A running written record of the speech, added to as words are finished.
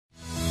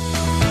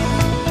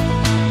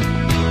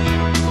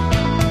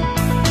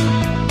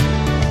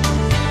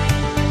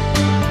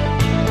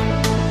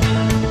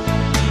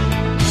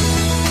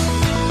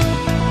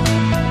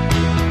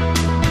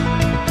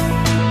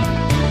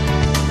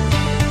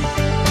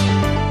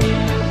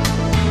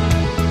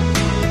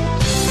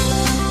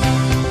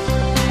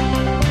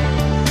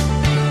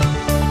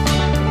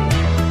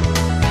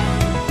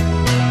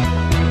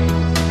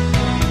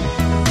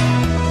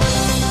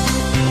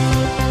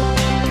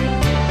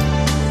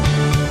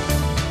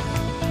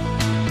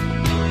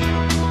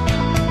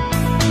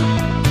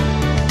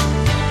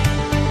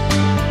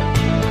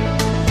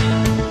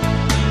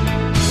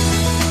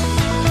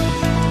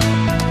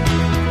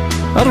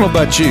don't know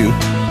about you,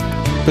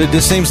 but it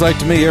just seems like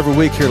to me every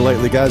week here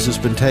lately, guys, has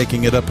been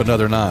taking it up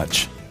another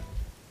notch.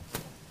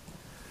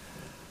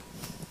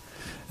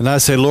 And I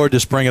say, Lord,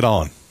 just bring it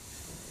on.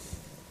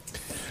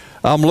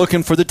 I'm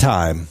looking for the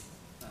time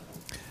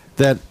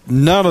that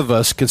none of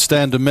us can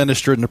stand to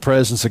minister in the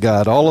presence of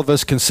God. All of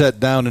us can sit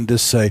down and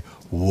just say,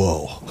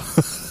 whoa.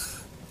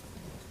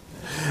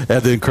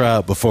 And then cry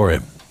out before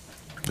Him.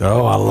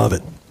 Oh, I love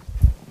it.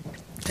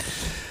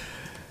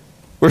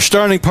 We're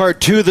starting part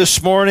 2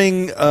 this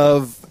morning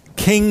of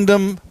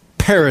Kingdom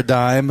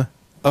Paradigm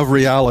of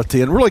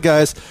Reality. And really,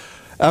 guys,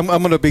 I'm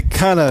going to be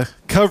kind of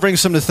covering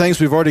some of the things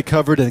we've already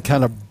covered and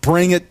kind of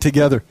bring it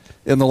together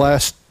in the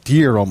last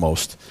year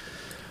almost.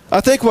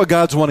 I think what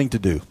God's wanting to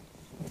do,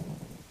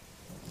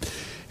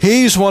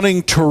 He's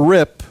wanting to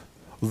rip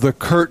the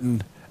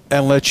curtain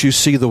and let you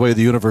see the way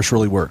the universe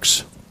really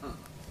works.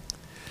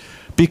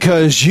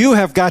 Because you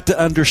have got to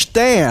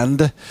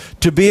understand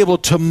to be able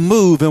to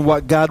move in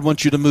what God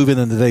wants you to move in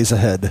the days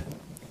ahead.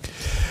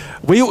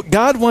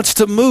 God wants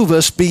to move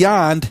us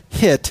beyond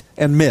hit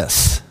and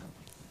miss.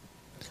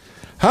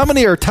 How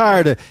many are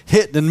tired of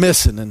hitting and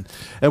missing?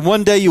 And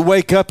one day you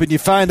wake up and you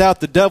find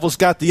out the devil's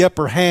got the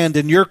upper hand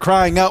and you're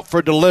crying out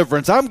for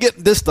deliverance. I'm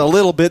getting just a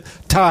little bit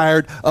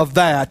tired of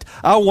that.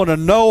 I want to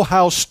know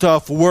how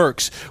stuff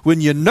works.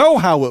 When you know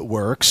how it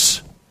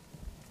works,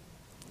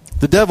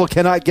 the devil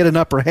cannot get an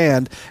upper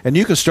hand, and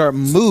you can start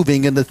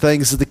moving in the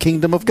things of the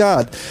kingdom of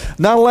God.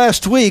 Now,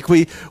 last week,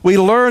 we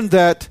learned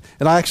that,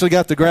 and I actually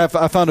got the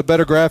graphic. I found a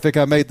better graphic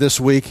I made this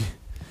week.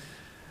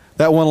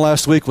 That one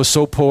last week was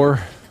so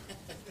poor.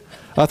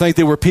 I think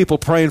there were people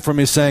praying for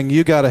me saying,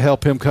 you got to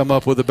help him come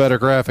up with a better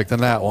graphic than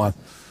that one.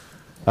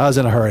 I was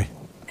in a hurry.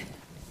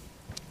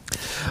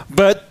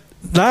 But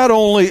not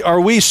only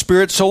are we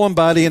spirit, soul, and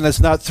body, and it's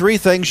not three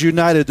things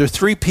united, they're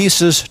three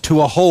pieces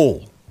to a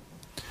whole.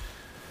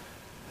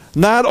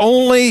 Not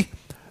only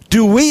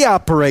do we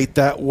operate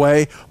that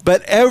way,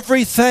 but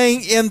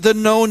everything in the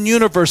known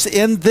universe,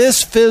 in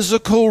this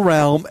physical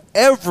realm,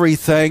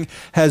 everything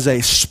has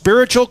a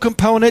spiritual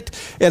component,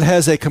 it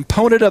has a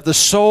component of the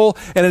soul,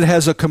 and it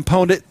has a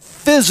component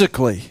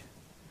physically.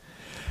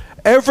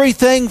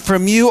 Everything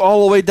from you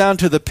all the way down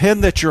to the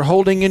pen that you're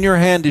holding in your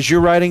hand as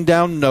you're writing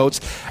down notes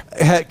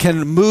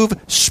can move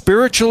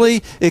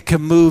spiritually, it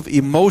can move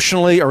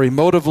emotionally or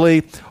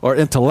emotively or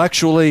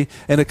intellectually,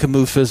 and it can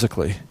move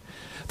physically.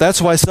 That's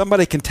why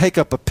somebody can take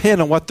up a pen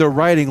and what they're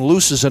writing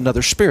looses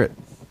another spirit.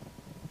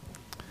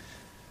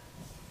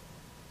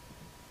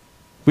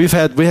 We've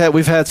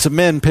had some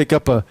men pick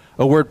up a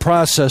word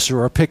processor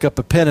or pick up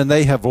a pen, and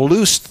they have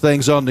loosed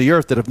things on the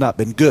earth that have not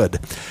been good.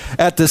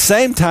 At the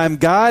same time,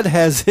 God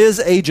has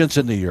His agents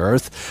in the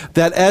earth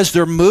that as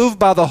they're moved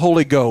by the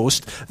Holy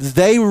Ghost,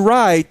 they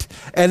write,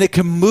 and it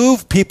can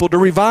move people to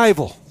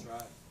revival.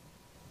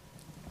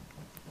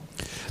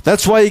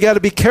 That's why you got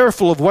to be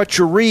careful of what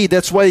you read.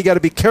 That's why you got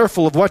to be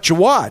careful of what you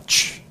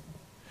watch.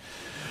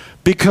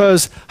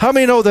 Because how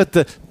many know that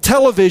the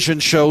television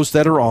shows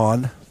that are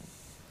on,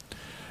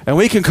 and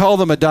we can call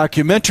them a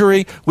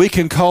documentary, we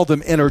can call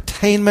them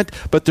entertainment,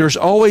 but there's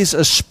always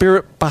a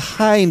spirit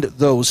behind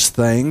those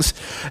things.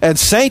 And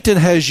Satan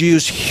has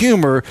used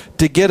humor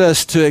to get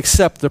us to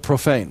accept the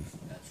profane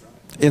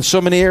in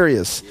so many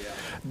areas.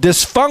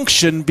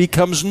 Dysfunction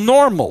becomes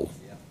normal.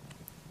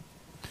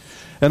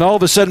 And all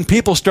of a sudden,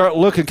 people start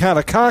looking kind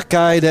of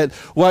cockeyed at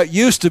what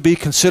used to be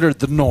considered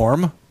the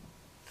norm.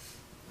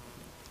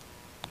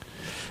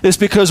 It's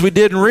because we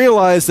didn't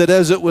realize that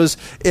as it was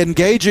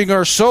engaging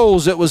our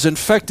souls, it was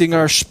infecting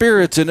our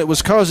spirits, and it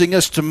was causing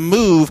us to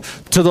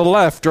move to the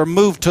left or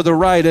move to the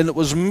right, and it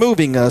was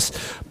moving us.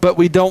 But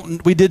we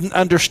didn't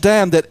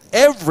understand that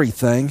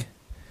everything.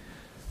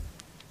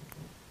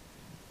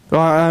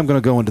 Well, I'm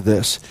going to go into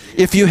this.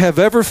 If you have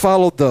ever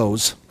followed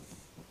those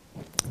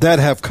that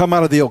have come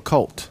out of the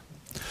occult,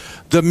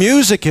 the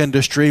music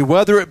industry,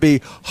 whether it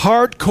be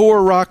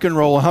hardcore rock and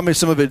roll,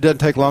 some of it doesn't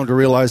take long to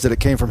realize that it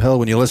came from hell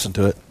when you listen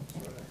to it,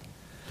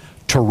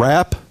 to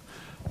rap,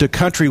 to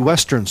country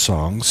western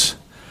songs,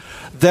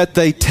 that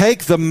they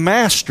take the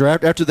master,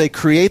 after they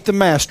create the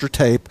master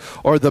tape,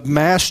 or the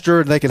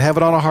master, and they can have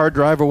it on a hard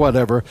drive or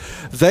whatever,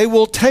 they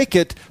will take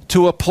it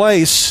to a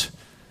place,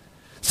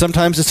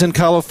 sometimes it's in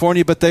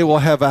California, but they will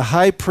have a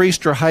high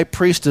priest or high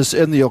priestess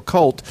in the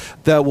occult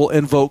that will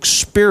invoke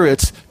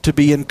spirits to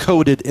be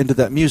encoded into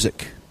that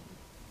music.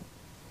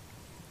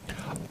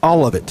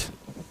 All of it.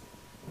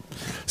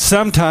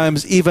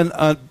 Sometimes even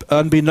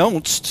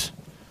unbeknownst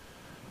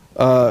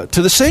to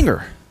the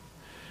singer.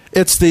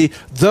 It's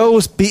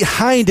those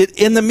behind it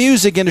in the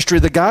music industry.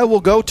 The guy will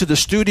go to the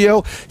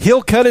studio,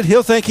 he'll cut it,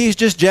 he'll think he's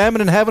just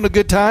jamming and having a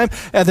good time,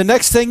 and the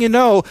next thing you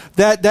know,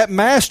 that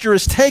master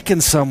is taken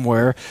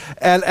somewhere,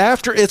 and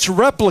after it's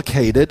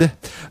replicated,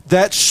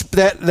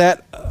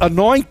 that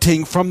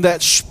anointing from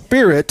that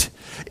spirit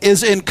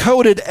is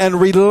encoded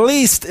and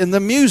released in the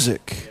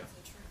music.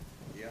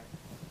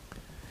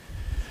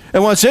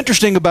 And what's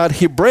interesting about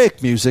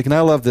Hebraic music, and I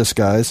love this,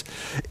 guys,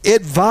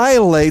 it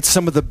violates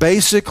some of the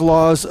basic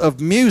laws of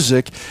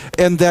music,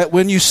 in that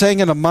when you sing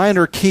in a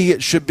minor key,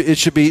 it should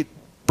be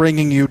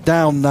bringing you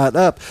down, not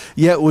up.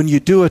 Yet when you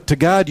do it to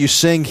God, you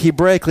sing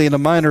Hebraically in a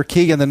minor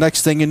key, and the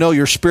next thing you know,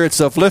 your spirit's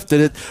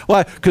uplifted.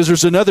 Why? Because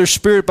there's another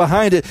spirit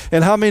behind it.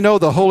 And how many know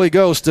the Holy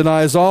Ghost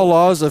denies all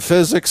laws of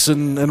physics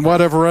and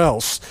whatever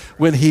else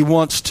when he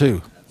wants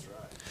to?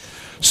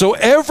 So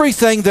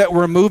everything that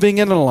we're moving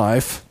in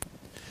life,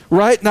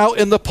 right now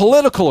in the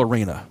political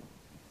arena,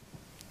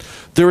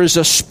 there is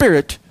a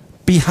spirit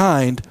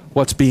behind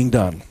what's being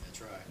done.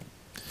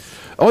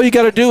 All you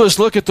got to do is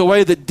look at the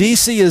way that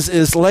D.C.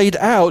 is laid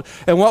out,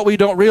 and what we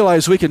don't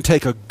realize, we can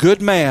take a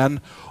good man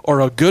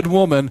or a good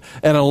woman,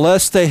 and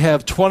unless they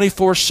have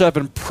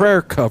 24/7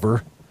 prayer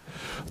cover,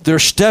 they're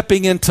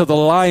stepping into the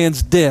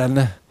lion's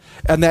den,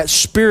 and that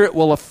spirit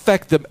will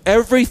affect them.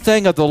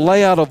 Everything of the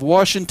layout of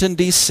Washington,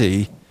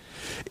 D.C.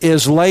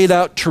 is laid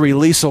out to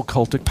release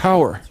occultic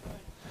power.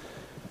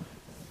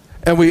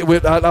 And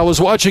I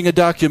was watching a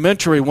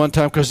documentary one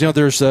time because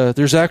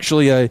there's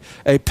actually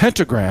a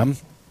pentagram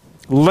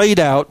laid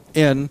out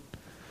in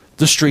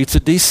the streets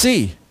of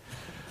D.C.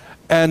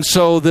 And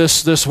so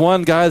this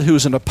one guy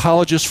who's an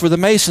apologist for the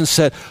Masons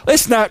said,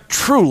 it's not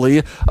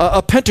truly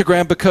a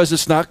pentagram because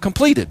it's not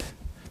completed.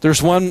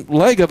 There's one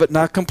leg of it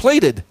not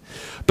completed.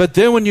 But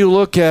then when you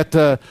look at,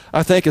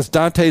 I think it's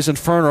Dante's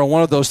Inferno, or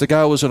one of those, the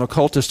guy was an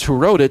occultist who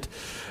wrote it,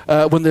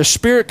 when the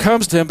spirit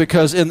comes to him,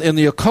 because in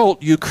the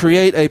occult you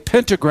create a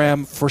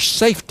pentagram for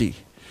safety.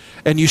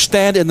 And you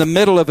stand in the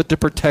middle of it to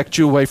protect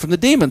you away from the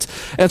demons.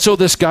 And so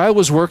this guy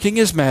was working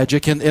his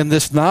magic in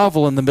this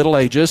novel in the Middle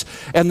Ages,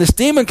 and this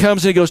demon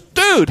comes and he goes,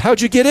 dude,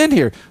 how'd you get in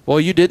here? Well,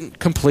 you didn't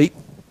complete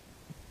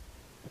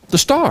the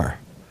star.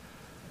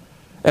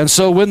 And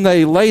so when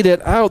they laid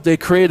it out, they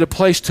created a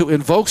place to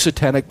invoke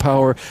satanic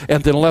power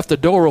and then left the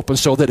door open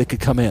so that it could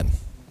come in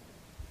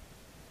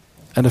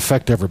and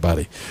affect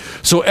everybody.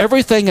 So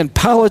everything in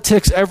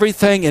politics,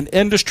 everything in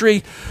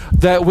industry,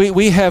 that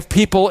we have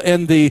people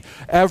in the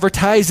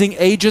advertising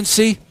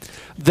agency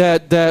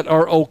that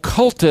are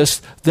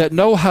occultists that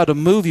know how to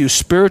move you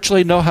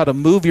spiritually, know how to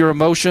move your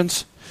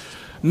emotions.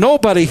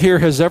 Nobody here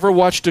has ever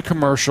watched a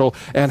commercial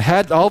and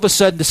had all of a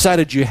sudden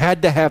decided you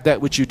had to have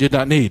that which you did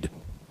not need.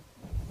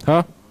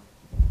 Huh?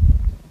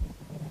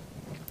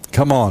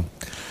 Come on.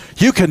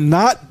 You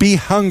cannot be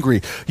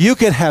hungry. You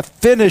can have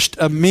finished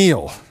a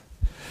meal,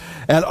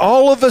 and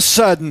all of a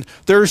sudden,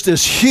 there's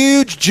this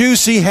huge,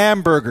 juicy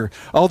hamburger.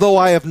 Although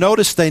I have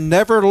noticed they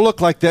never look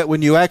like that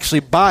when you actually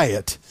buy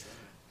it.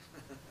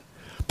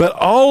 But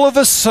all of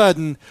a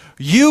sudden,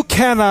 you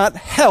cannot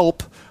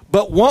help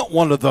but want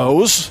one of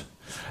those.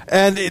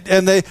 And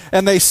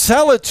they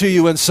sell it to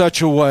you in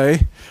such a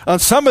way on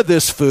some of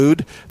this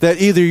food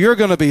that either you're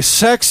going to be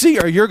sexy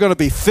or you're going to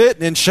be fit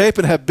and in shape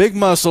and have big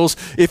muscles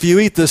if you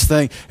eat this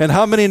thing. And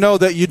how many know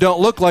that you don't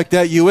look like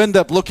that? You end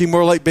up looking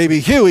more like Baby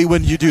Huey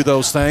when you do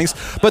those things.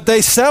 But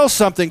they sell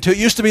something to it.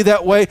 It used to be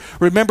that way.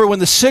 Remember when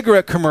the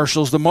cigarette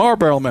commercials, the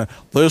Marlboro Man,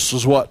 this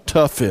is what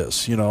tough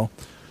is, you know.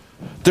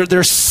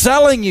 They're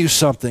selling you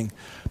something.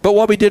 But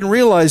what we didn't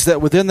realize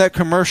that within that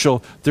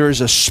commercial, there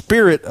is a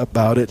spirit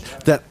about it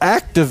that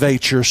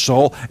activates your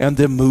soul and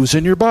then moves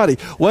in your body.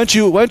 Once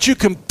you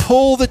can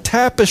pull the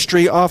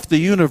tapestry off the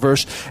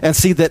universe and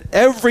see that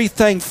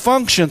everything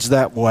functions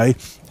that way,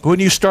 when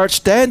you start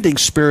standing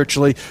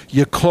spiritually,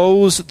 you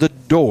close the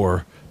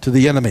door to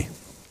the enemy.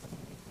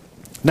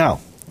 Now,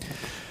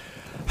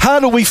 how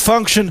do we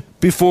function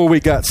before we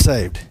got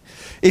saved?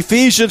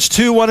 Ephesians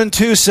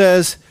 2:1-2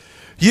 says,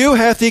 you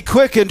hath he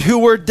quickened who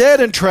were dead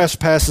in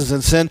trespasses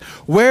and sin,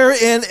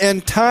 wherein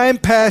in time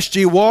past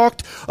ye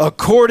walked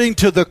according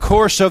to the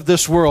course of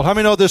this world. How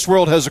many know this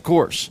world has a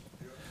course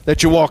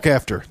that you walk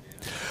after?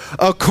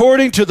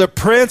 According to the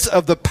prince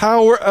of the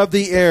power of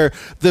the air,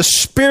 the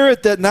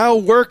spirit that now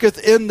worketh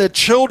in the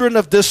children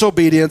of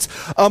disobedience,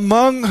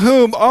 among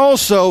whom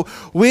also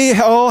we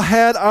all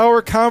had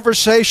our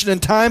conversation in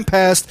time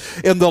past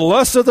in the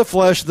lust of the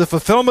flesh, the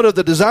fulfillment of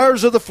the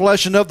desires of the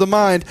flesh and of the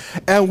mind,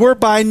 and were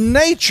by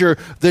nature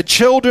the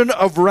children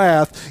of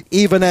wrath,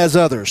 even as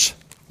others.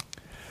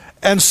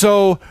 And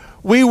so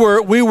we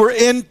were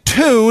in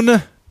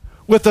tune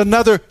with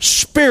another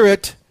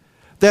spirit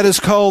that is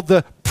called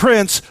the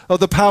prince of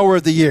the power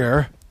of the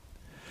air.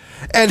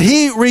 And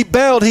he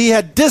rebelled. He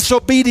had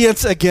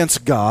disobedience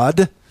against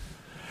God.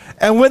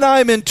 And when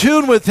I'm in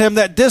tune with him,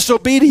 that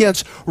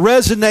disobedience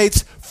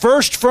resonates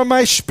first from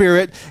my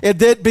spirit. It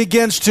then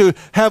begins to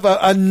have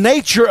a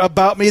nature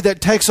about me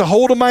that takes a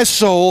hold of my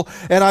soul,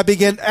 and I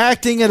begin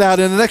acting it out.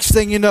 And the next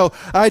thing you know,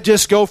 I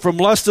just go from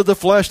lust of the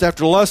flesh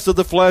after lust of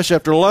the flesh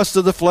after lust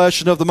of the flesh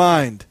and of the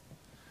mind.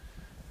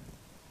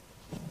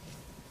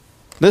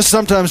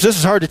 Sometimes this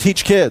is hard to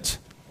teach kids.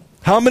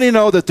 How many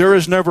know that there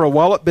is never a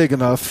wallet big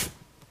enough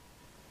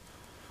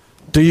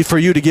for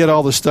you to get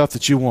all the stuff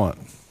that you want,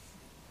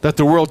 that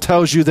the world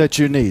tells you that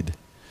you need?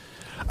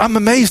 I'm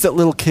amazed at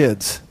little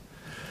kids.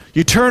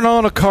 You turn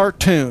on a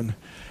cartoon,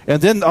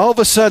 and then all of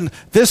a sudden,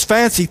 this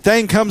fancy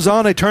thing comes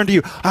on, they turn to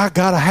you, I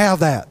got to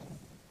have that.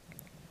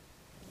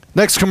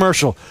 Next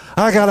commercial,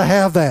 I got to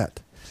have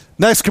that.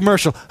 Next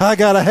commercial, I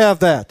got to have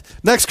that.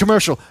 Next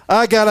commercial,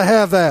 I got to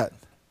have that.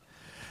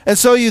 And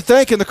so you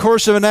think in the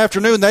course of an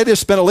afternoon, they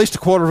just spent at least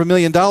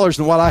 $250,000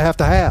 in what I have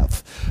to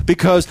have,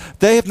 because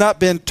they have not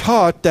been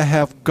taught to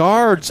have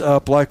guards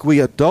up like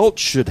we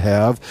adults should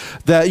have,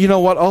 that, you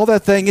know what, all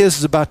that thing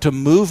is about to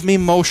move me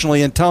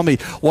emotionally and tell me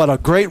what a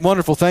great,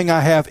 wonderful thing I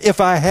have if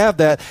I have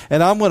that,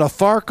 and I'm going to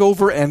fork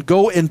over and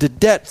go into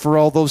debt for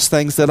all those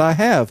things that I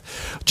have.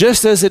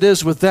 Just as it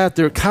is with that,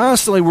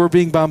 we're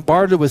being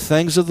bombarded with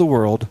things of the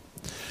world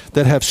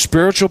that have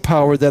spiritual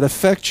power that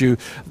affect you,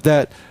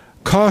 that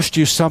cost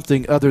you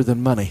something other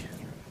than money.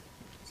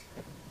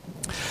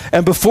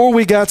 And before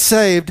we got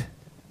saved,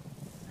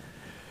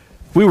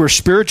 we were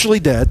spiritually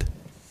dead.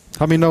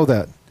 How many know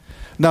that?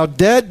 Now,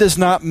 dead does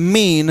not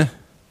mean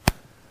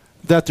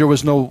that there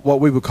was no what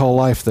we would call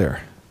life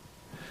there.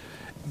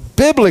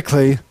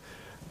 Biblically,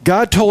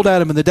 God told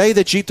Adam, in the day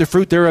that you eat the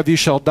fruit thereof you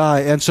shall die.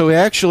 And so he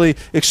actually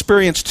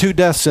experienced 2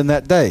 deaths in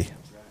that day.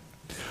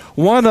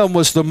 One of them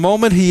was the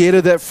moment he ate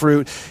of that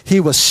fruit, he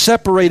was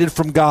separated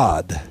from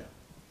God.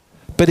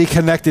 But he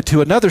connected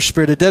to another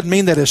spirit. It doesn't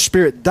mean that his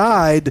spirit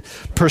died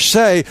per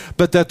se,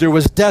 but that there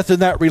was death in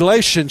that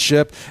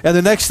relationship. And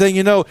the next thing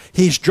you know,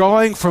 he's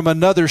drawing from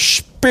another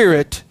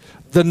spirit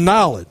the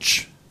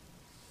knowledge.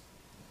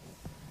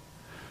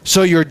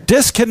 So you're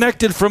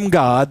disconnected from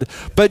God,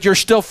 but you're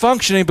still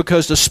functioning,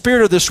 because the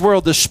spirit of this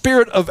world, the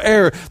spirit of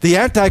error, the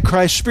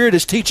Antichrist spirit,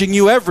 is teaching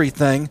you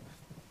everything.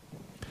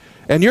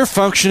 And you're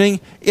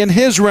functioning in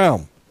his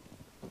realm.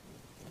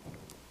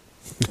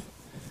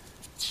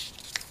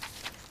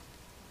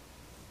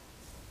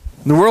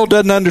 The world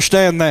doesn't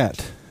understand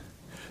that.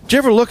 Do you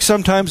ever look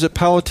sometimes at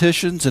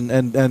politicians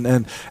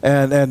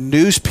and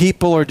news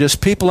people, or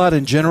just people out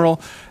in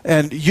general,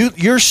 and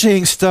you're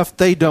seeing stuff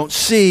they don't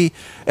see,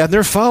 and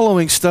they're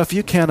following stuff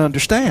you can't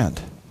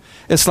understand?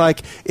 It's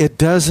like it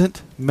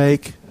doesn't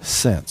make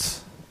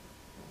sense.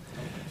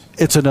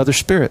 It's another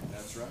spirit.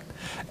 That's right.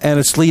 And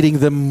it's leading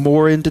them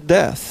more into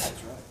death.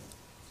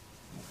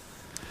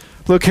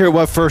 Look here at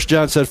what 1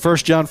 John said. 1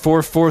 John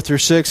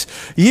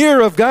 4:4-6. Ye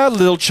are of God,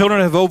 little children,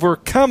 have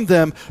overcome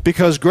them,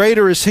 because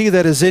greater is he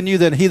that is in you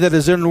than he that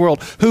is in the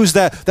world. Who's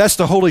that? That's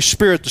the Holy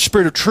Spirit, the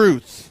Spirit of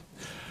truth,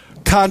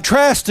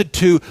 contrasted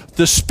to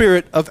the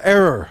spirit of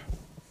error.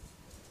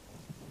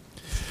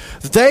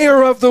 They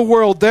are of the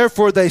world,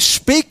 therefore they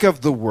speak of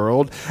the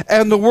world,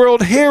 and the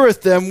world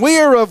heareth them. We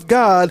are of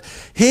God.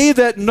 He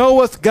that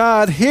knoweth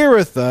God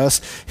heareth us.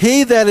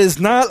 He that is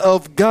not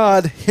of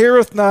God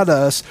heareth not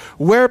us,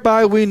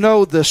 whereby we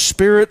know the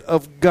Spirit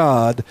of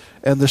God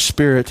and the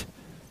spirit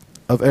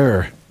of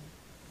error.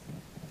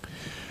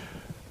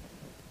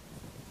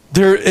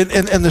 There,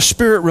 in the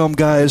spirit realm,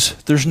 guys,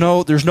 there's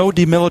no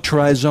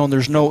demilitarized zone.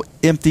 There's no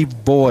empty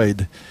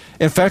void.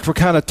 In fact, we're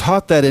kind of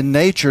taught that in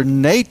nature.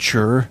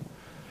 Nature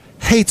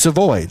hates a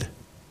void.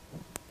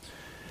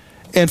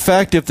 In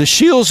fact, if the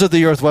shields of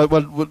the earth, what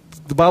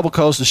the Bible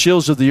calls the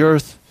shields of the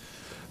earth,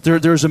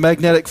 there's a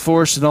magnetic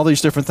force and all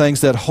these different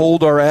things that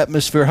hold our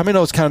atmosphere. How many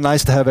know it's kind of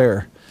nice to have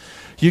air?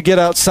 You get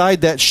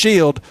outside that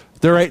shield,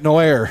 there ain't no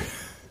air.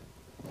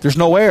 There's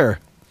no air.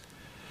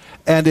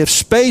 And if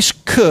space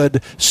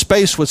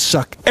would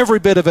suck every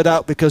bit of it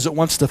out, because it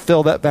wants to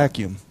fill that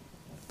vacuum.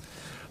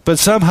 But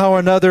somehow or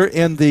another,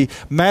 in the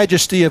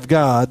majesty of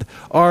God,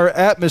 our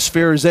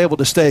atmosphere is able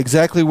to stay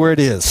exactly where it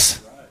is.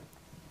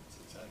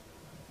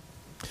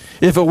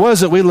 If it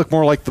wasn't, we look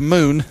more like the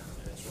moon.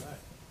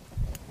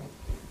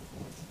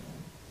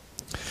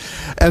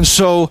 And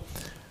so,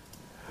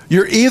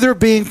 you're either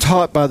being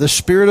taught by the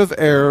spirit of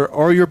error,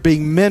 or you're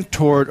being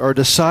mentored or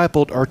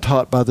discipled or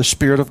taught by the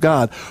Spirit of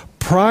God.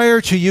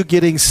 Prior to you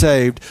getting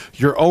saved,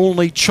 your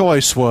only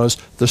choice was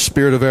the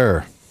spirit of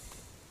error.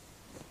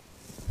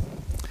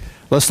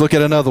 Let's look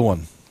at another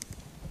one.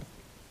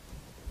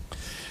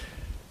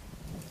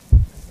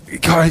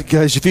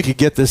 Guys, if you could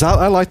get this,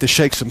 I like to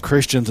shake some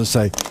Christians and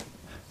say,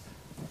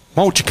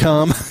 won't you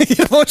come?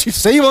 Won't you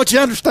see? Won't you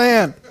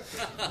understand?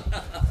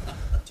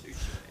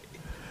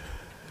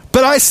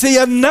 But I see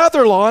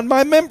another law in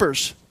my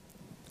members.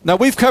 Now,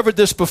 we've covered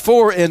this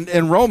before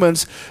in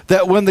Romans,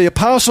 that when the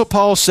Apostle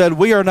Paul said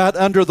we are not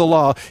under the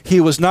law,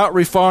 he was not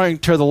referring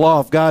to the law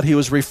of God. He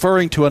was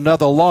referring to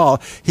another law.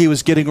 He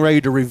was getting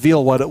ready to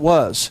reveal what it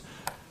was.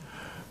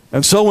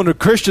 And so when a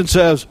Christian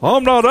says,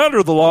 I'm not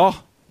under the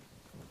law,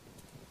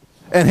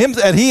 and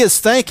he is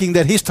thinking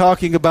that he's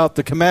talking about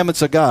the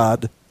commandments of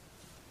God,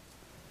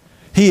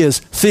 he is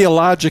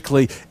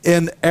theologically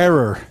in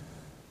error.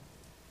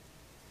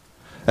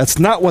 That's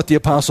not what the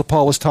Apostle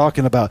Paul was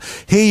talking about.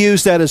 He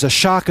used that as a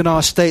shock and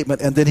awe statement,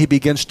 and then he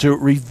begins to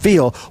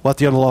reveal what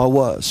the other law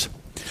was.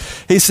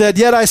 He said,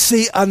 yet I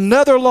see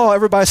another law.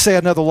 Everybody say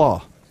another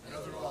law.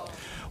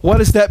 What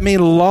does that mean?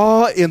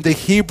 Law in the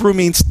Hebrew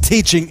means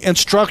teaching,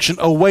 instruction,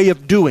 a way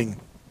of doing.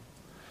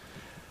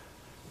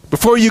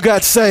 Before you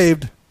got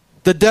saved,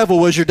 the devil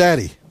was your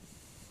daddy.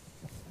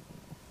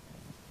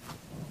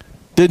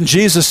 Didn't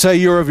Jesus say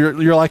you're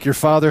like your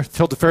father?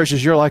 Told the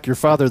Pharisees, you're like your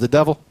father, the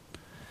devil?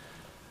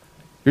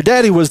 Your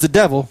daddy was the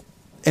devil,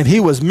 and he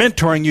was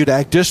mentoring you to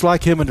act just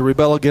like him and to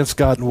rebel against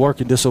God and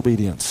work in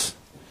disobedience.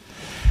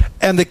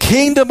 And the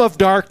kingdom of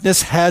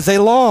darkness has a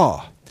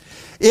law.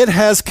 it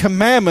has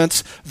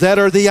commandments that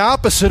are the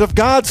opposite of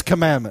God's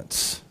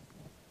commandments.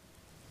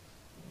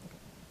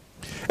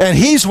 And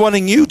he's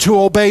wanting you to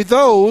obey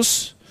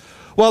those,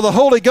 while the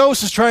Holy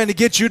Ghost is trying to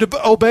get you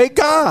to obey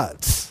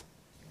God's.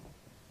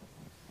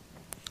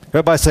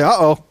 Everybody say,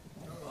 uh-oh.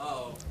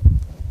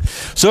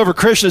 So if a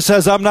Christian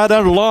says, I'm not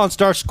under law, and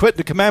starts quitting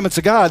the commandments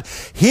of God,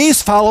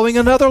 he's following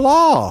another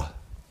law.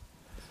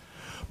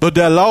 But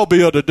that law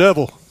be of the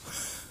devil.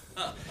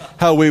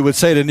 How we would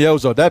say it in the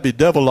ozone, that'd be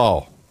devil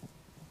law.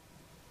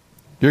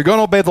 You're going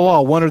to obey the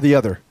law, one or the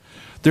other.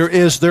 There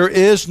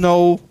is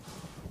no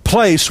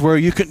place where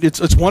you can,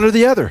 it's one or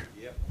the other.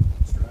 Yep,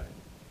 that's right.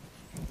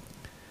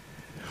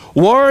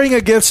 Warring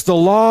against the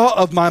law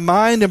of my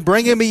mind and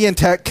bringing me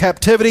into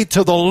captivity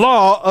to the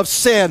law of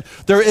sin.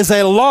 There is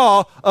a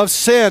law of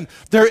sin.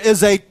 There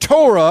is a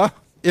Torah,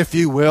 if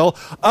you will,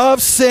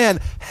 of sin.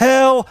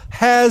 Hell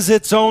has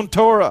its own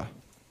Torah.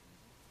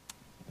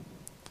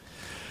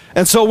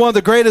 And so one of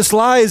the greatest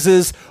lies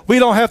is we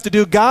don't have to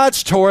do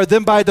God's Torah,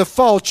 then by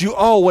default you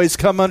always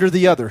come under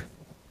the other.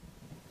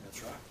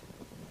 That's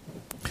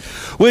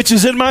right. Which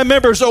is in my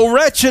members, O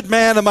wretched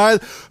man am I,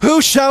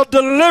 who shall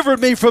deliver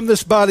me from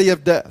this body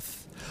of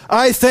death?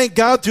 I thank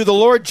God through the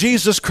Lord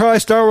Jesus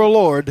Christ our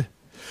Lord.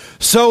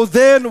 So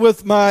then with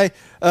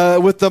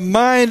the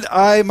mind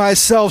I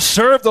myself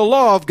serve the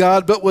law of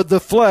God, but with the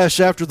flesh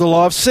after the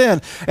law of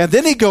sin. And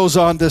then he goes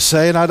on to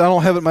say, and I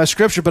don't have it in my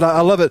scripture, but I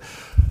love it,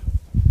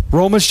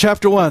 Romans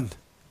chapter 1,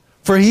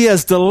 for he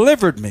has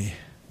delivered me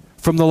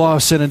from the law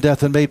of sin and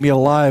death and made me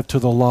alive to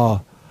the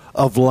law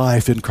of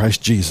life in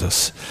Christ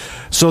Jesus.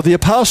 So the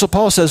Apostle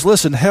Paul says,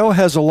 listen, hell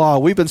has a law.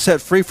 We've been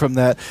set free from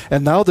that.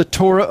 And now the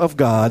Torah of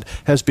God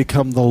has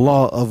become the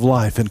law of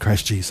life in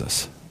Christ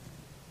Jesus.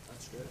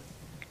 That's good.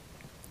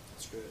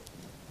 That's good.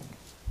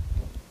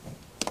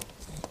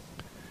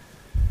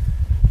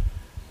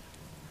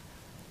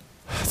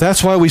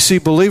 That's why we see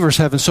believers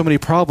having so many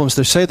problems.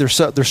 They say they're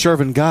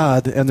serving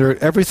God, and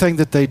everything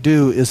that they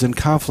do is in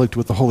conflict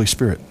with the Holy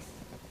Spirit.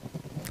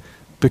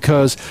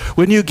 Because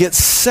when you get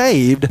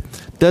saved,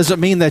 doesn't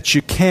mean that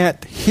you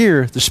can't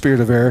hear the spirit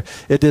of error.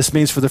 It just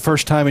means for the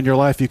first time in your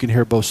life you can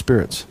hear both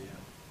spirits.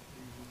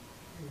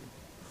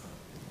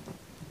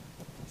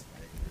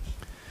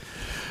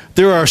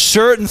 There are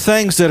certain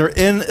things that are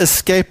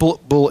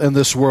inescapable in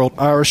this world.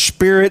 Our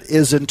spirit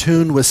is in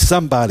tune with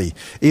somebody,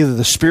 either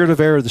the spirit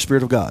of error or the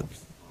spirit of God.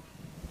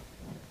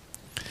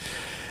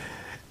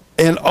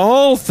 In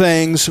all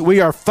things,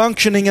 we are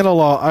functioning in a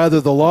law, either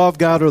the law of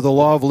God or the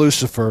law of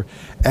Lucifer,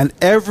 and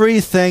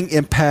everything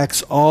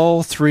impacts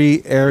all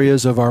three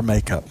areas of our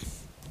makeup.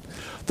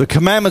 The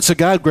commandments of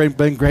God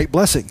bring great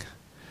blessing.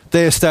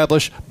 They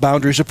establish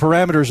boundaries or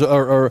parameters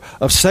or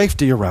of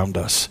safety around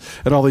us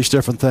and all these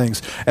different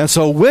things. And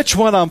so which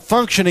one I'm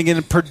functioning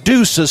in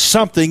produces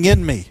something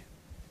in me.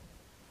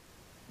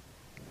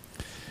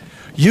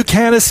 You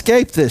can't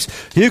escape this.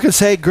 You can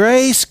say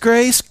grace,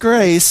 grace,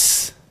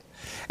 grace,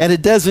 and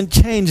it doesn't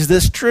change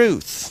this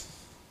truth.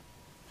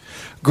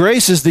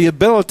 Grace is the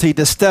ability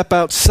to step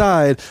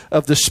outside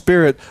of the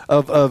spirit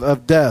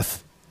of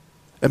death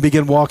and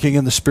begin walking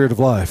in the spirit of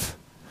life,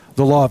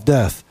 the law of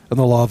death and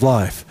the law of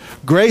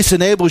life. Grace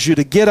enables you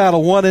to get out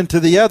of one into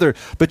the other,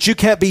 but you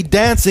can't be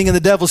dancing in the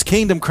devil's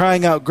kingdom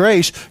crying out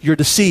grace. You're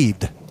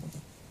deceived.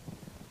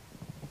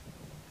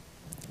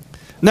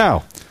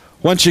 Now,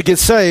 once you get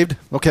saved,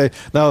 okay,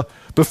 now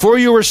before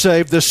you were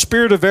saved, the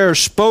spirit of error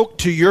spoke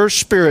to your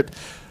spirit.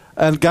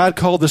 And God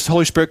called this,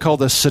 Holy Spirit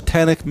called this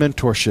satanic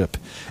mentorship.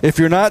 If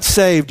you're not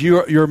saved,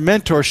 your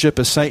mentorship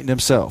is Satan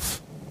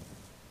himself.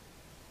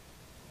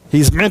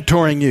 He's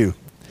mentoring you.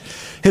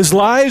 His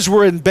lies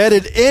were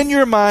embedded in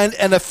your mind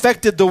and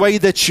affected the way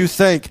that you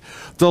think.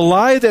 The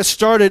lie that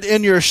started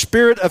in your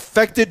spirit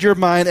affected your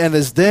mind and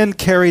is then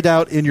carried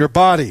out in your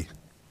body.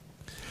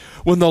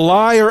 When the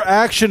lie or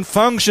action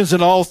functions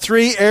in all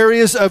three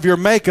areas of your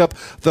makeup,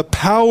 the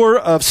power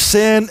of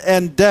sin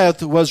and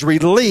death was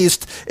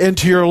released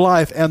into your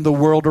life and the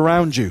world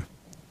around you.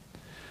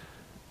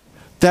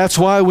 That's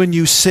why when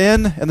you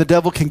sin and the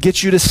devil can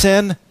get you to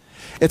sin,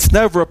 it's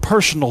never a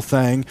personal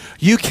thing.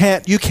 You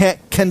can't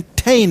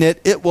contain it.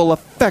 It will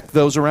affect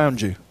those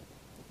around you.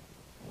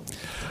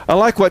 I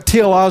like what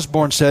T.L.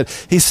 Osborne said.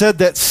 He said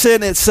that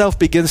sin itself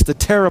begins to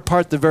tear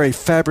apart the very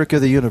fabric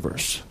of the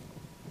universe.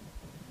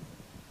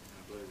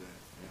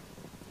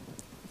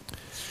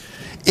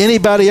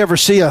 Anybody ever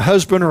see a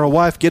husband or a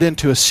wife get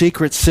into a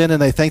secret sin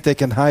and they think they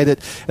can hide it,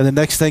 and the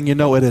next thing you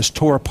know, it has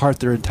tore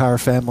apart their entire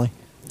family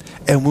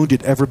and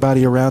wounded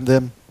everybody around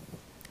them?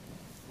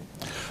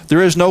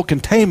 There is no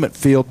containment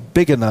field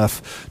big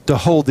enough to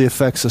hold the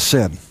effects of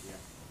sin.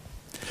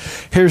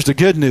 Here's the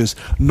good news.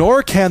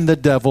 Nor can the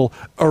devil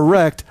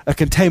erect a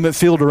containment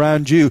field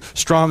around you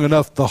strong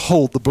enough to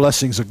hold the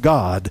blessings of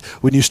God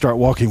when you start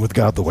walking with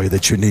God the way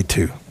that you need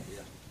to.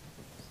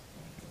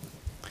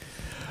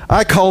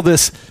 I call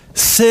this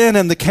sin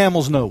and the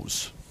camel's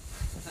nose.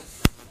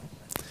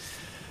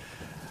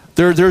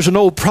 There's an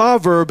old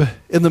proverb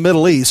in the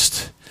Middle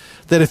East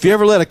that if you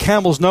ever let a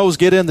camel's nose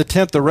get in the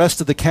tent, the rest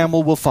of the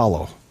camel will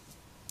follow.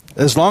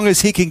 As long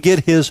as he can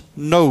get his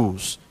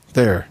nose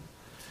there.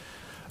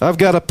 I've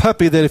got a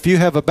puppy that if you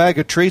have a bag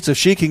of treats, if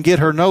she can get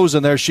her nose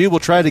in there, she will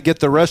try to get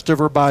the rest of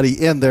her body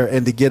in there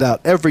and to get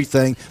out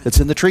everything that's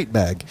in the treat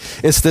bag.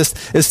 It's this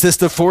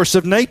the force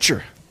of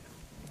nature.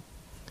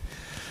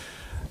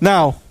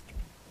 Now,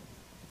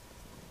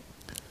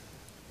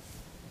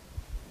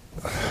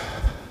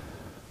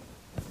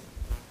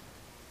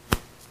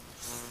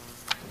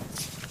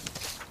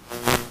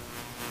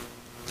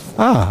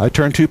 I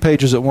turned 2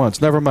 pages at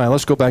once. Never mind.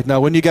 Let's go back. Now,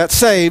 when you got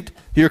saved,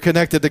 you're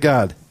connected to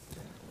God.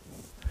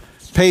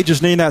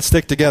 Pages need not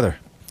stick together.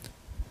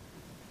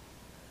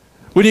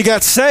 When you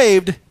got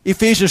saved,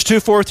 Ephesians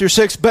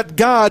 2:4-6, but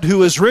God,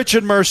 who is rich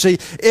in mercy,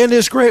 in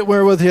his great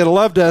wherewith he had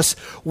loved us,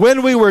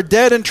 when we were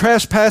dead in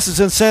trespasses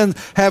and sin,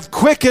 have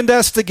quickened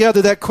us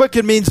together. That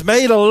quicken means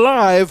made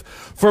alive,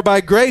 for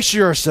by grace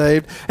you are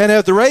saved, and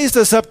hath raised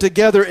us up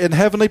together in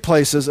heavenly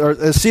places,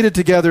 or seated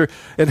together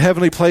in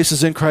heavenly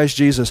places in Christ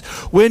Jesus.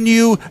 When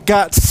you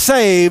got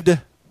saved,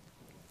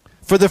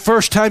 for the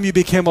first time you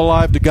became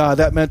alive to God.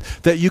 That meant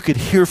that you could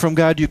hear from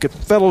God, you could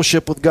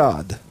fellowship with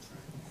God.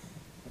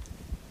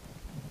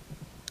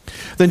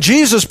 Then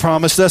Jesus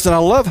promised us, and I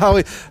love how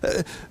this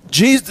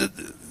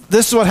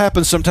is what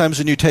happens sometimes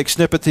when you take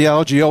snippet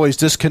theology. You always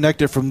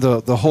disconnect it from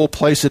the whole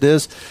place it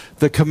is.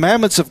 The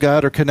commandments of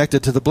God are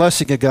connected to the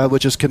blessing of God,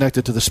 which is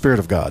connected to the Spirit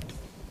of God.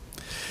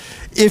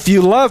 If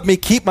you love me,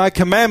 keep my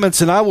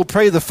commandments, and I will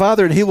pray the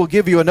Father, and he will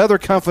give you another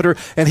comforter,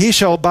 and he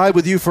shall abide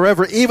with you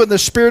forever, even the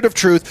Spirit of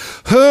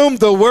truth, whom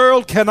the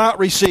world cannot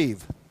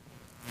receive.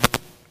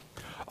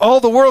 All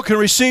the world can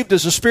receive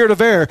is the spirit of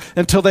error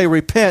until they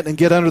repent and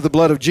get under the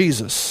blood of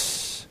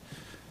Jesus.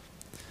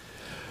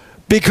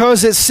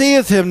 Because it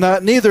seeth him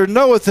not, neither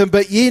knoweth him,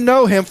 but ye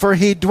know him, for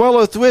he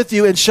dwelleth with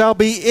you and shall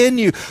be in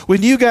you.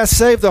 When you got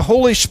saved, the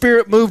Holy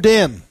Spirit moved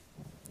in.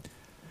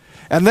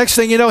 And next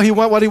thing you know,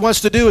 what he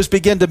wants to do is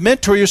begin to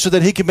mentor you so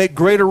that he can make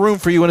greater room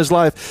for you in his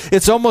life.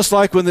 It's almost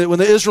like when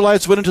the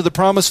Israelites went into the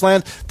promised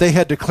land, they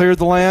had to clear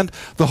the land.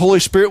 The Holy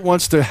Spirit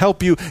wants to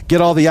help you get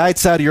all the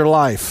ites out of your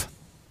life.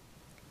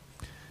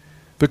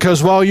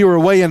 Because while you were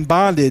away in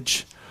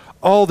bondage,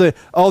 all the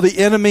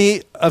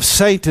enemy of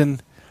Satan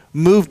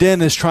moved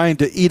in as trying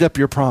to eat up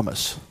your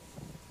promise.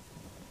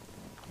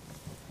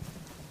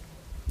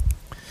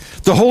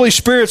 The Holy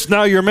Spirit's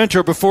now your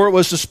mentor. Before it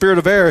was the spirit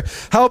of error.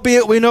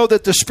 Howbeit we know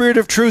that the Spirit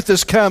of truth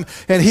is come,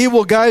 and he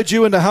will guide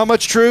you into how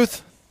much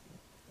truth?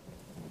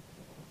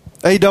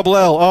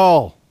 A-double-L,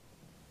 all.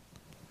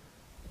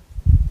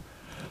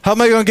 How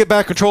am I going to get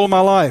back control of my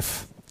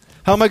life?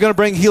 How am I going to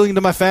bring healing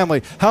to my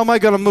family? How am I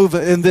going to move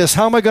in this?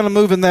 How am I going to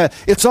move in that?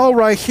 It's all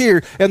right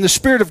here, and the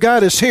Spirit of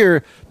God is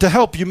here to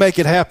help you make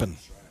it happen.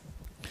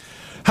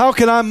 How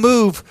can I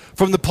move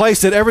from the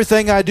place that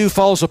everything I do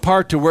falls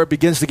apart to where it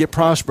begins to get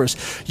prosperous?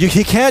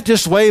 He can't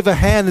just wave a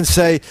hand and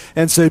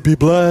say, be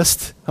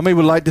blessed. How many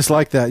would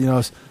dislike that?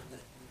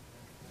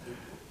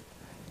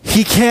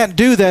 He can't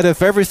do that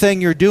if everything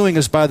you're doing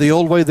is by the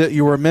old way that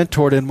you were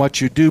mentored and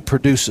what you do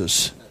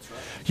produces.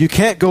 You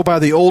can't go by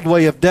the old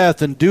way of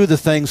death and do the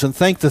things and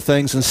think the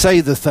things and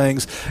say the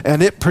things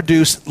and it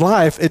produce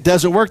life. It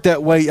doesn't work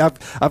that way.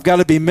 I've got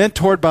to be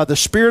mentored by the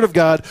Spirit of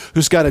God,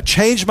 who's got to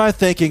change my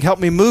thinking, help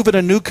me move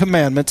into new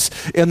commandments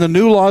in the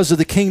new laws of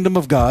the kingdom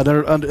of God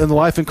in the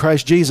life in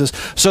Christ Jesus,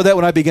 so that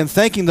when I begin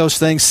thinking those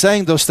things,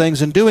 saying those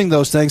things, and doing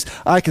those things,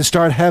 I can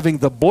start having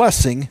the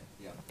blessing.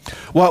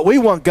 What we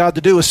want God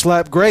to do is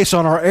slap grace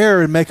on our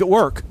error and make it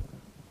work.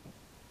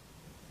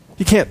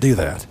 You can't do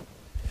that.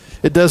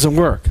 It doesn't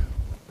work.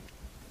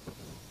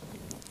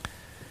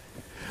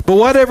 But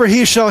whatever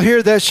he shall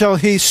hear, that shall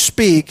he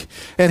speak,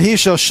 and he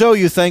shall show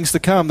you things to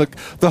come.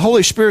 The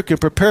Holy Spirit can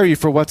prepare you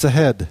for what's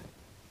ahead.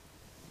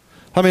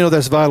 How many know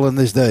that's vital in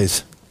these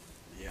days?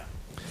 Yeah.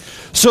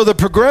 So the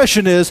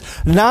progression is,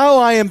 now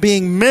I am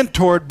being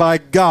mentored by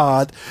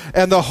God,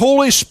 and the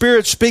Holy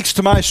Spirit speaks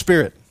to my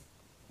spirit.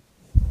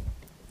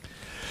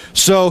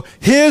 So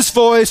his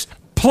voice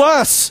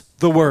plus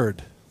the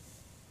Word.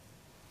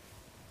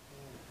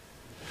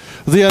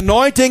 The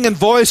anointing and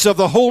voice of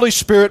the Holy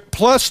Spirit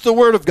plus the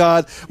Word of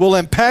God will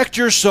impact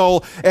your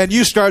soul, and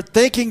you start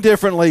thinking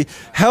differently,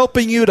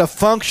 helping you to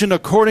function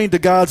according to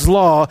God's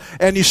law,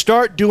 and you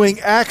start doing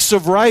acts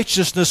of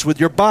righteousness with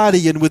your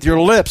body and with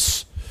your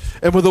lips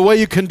and with the way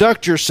you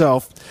conduct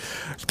yourself.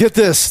 Get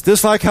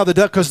this like how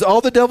because all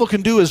the devil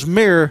can do is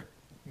mirror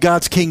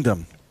God's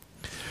kingdom.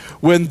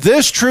 When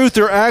this truth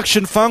or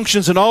action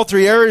functions in all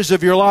three areas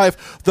of your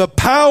life, the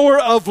power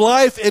of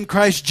life in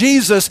Christ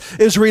Jesus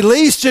is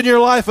released in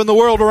your life and the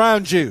world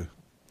around you.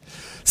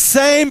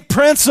 Same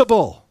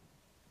principle.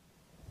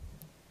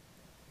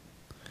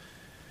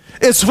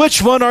 It's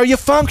which one are you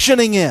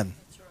functioning in?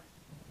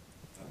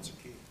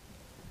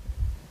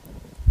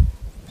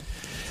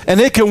 And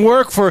it can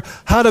work for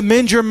how to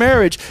mend your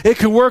marriage. It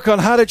can work on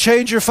how to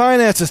change your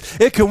finances.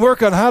 It can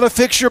work on how to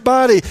fix your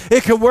body.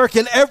 It can work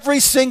in every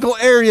single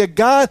area.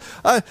 God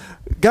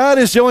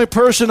is the only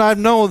person I've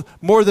known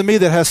more than me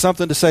that has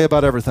something to say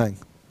about everything.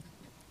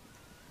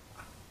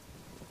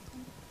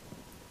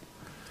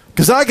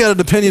 Because I got an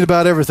opinion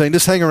about everything.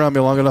 Just hang around me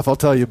long enough, I'll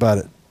tell you about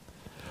it.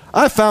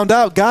 I found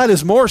out God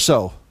is more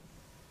so.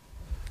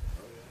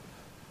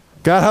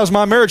 God, how's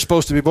my marriage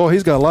supposed to be? Boy,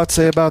 he's got a lot to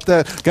say about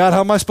that. God,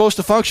 how am I supposed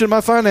to function in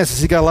my finances?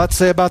 He's got a lot to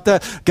say about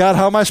that. God,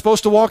 how am I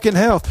supposed to walk in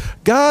health?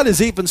 God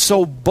is even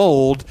so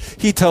bold,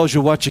 he tells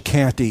you what you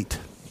can't eat.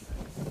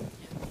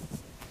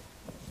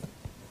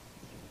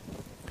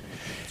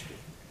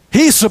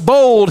 He's so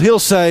bold, he'll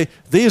say,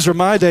 these are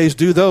my days,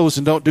 do those,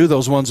 and don't do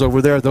those ones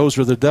over there. Those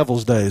are the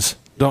devil's days.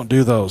 Don't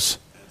do those.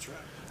 That's right.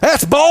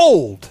 That's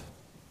bold.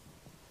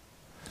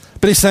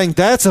 But he's saying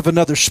that's of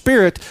another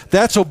spirit.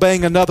 That's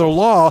obeying another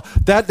law.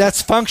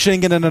 That's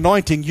functioning in an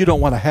anointing you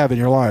don't want to have in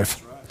your life.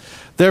 That's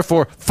right.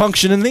 Therefore,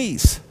 function in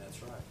these.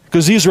 That's right.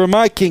 Because these are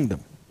my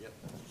kingdom. Yep.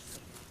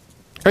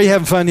 Are you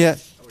having fun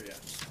yet? Oh, yeah.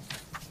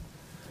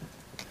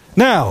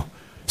 Now,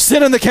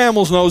 sin in the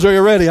camel's nose. Are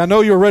you ready? I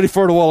know you were ready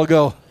for it a while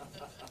ago.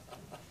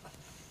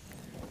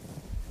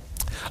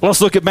 Let's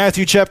look at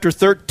Matthew chapter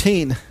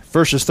 13,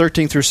 verses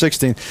 13 through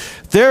 16.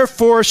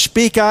 Therefore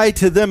speak I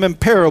to them in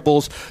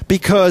parables,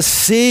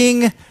 because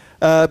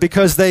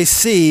they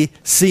see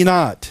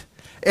not,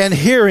 and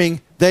hearing,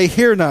 they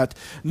hear not,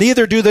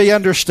 neither do they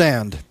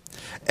understand.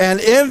 And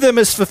in them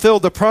is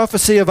fulfilled the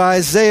prophecy of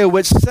Isaiah,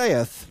 which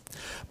saith,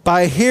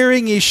 by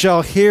hearing ye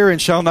shall hear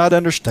and shall not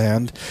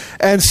understand,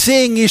 and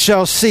seeing ye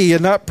shall see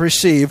and not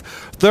perceive.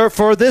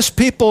 Therefore this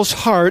people's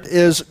heart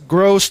is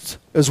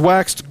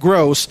waxed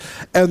gross,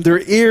 and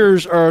their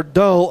ears are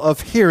dull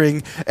of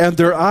hearing, and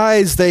their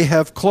eyes they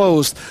have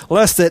closed,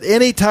 lest at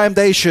any time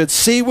they should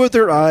see with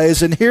their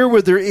eyes, and hear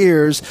with their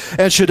ears,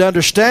 and should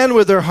understand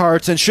with their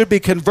hearts, and should be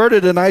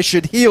converted, and I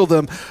should heal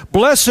them.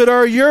 Blessed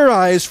are your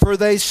eyes, for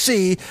they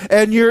see,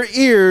 and your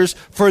ears,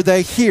 for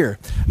they hear.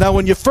 Now,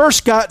 when you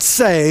first got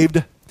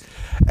saved,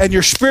 and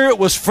your spirit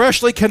was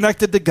freshly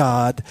connected to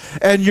God,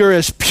 and you're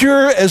as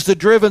pure as the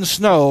driven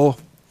snow,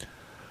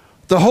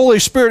 the Holy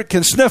Spirit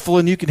can sniffle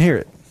and you can hear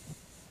it.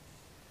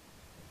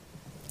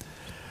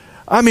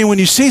 I mean, when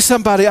you see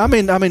somebody, I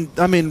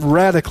mean,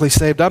 radically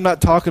saved. I'm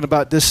not talking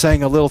about just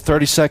saying a little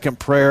 30-second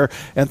prayer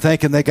and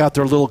thinking they got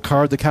their little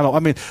card.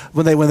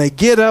 When they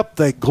get up,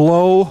 they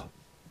glow,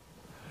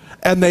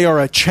 and they are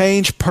a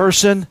changed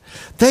person.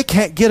 They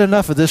can't get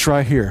enough of this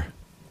right here.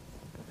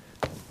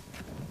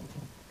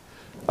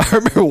 I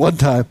remember one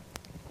time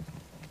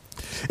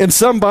in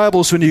some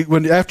Bibles, after in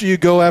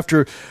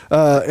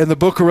the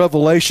book of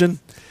Revelation,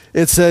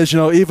 it says,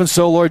 even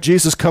so, Lord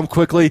Jesus, come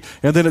quickly,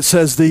 and then it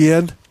says the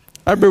end.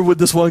 I remember with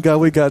this one guy,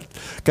 we got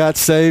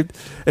saved,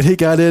 and he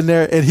got in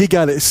there, and he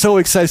got so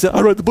excited. He said,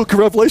 I read the book of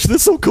Revelation.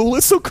 It's so cool.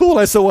 It's so cool.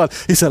 And I said, what?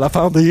 He said, I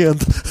found the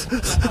end.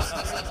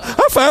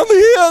 I found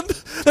the end.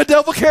 The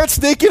devil can't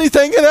sneak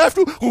anything in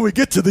after. When we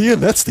get to the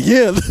end, that's the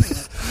end.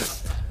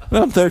 And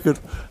I'm thinking,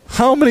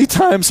 how many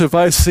times have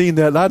I seen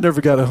that? And I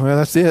never got well,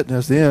 that's it.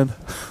 That's the end.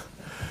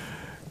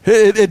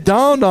 It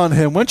dawned on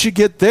him, once you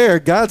get there,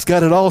 God's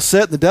got it all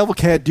set, and the devil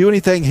can't do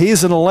anything.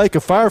 He's in a lake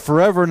of fire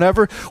forever and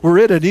ever. We're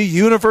in a new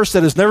universe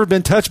that has never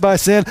been touched by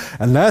sin,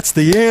 and that's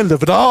the end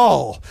of it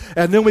all.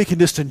 And then we can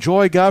just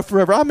enjoy God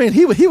forever. I mean,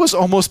 he was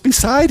almost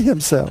beside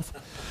himself.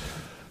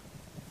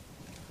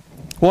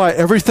 Why?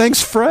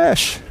 Everything's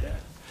fresh.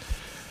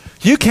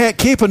 You can't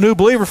keep a new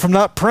believer from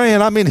not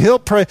praying. I mean, he'll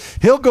pray.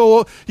 He'll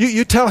go,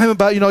 you tell him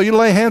about, you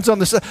lay hands on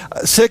the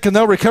sick and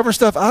they'll recover and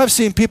stuff. I've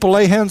seen people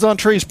lay hands on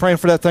trees praying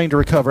for that thing to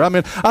recover. I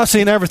mean, I've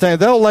seen everything.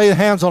 They'll lay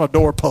hands on a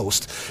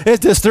doorpost.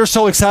 They're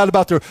so excited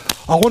about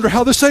I wonder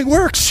how this thing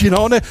works,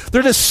 and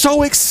they're just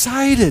so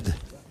excited.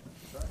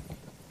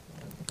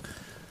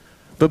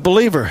 But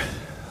believer,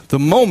 the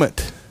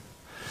moment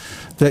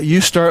that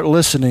you start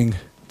listening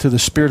to the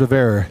spirit of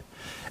error,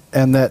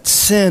 and that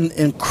sin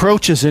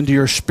encroaches into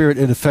your spirit,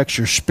 it affects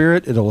your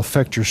spirit, it'll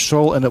affect your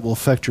soul, and it will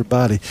affect your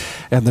body.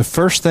 And the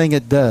first thing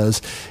it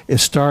does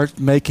is start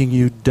making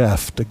you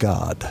deaf to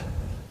God.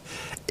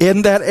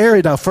 In that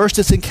area, now first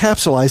it's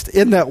encapsulated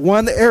in that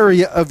one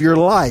area of your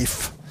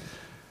life.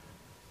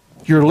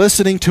 You're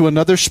listening to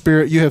another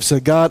spirit. You have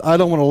said, God, I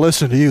don't want to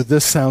listen to you.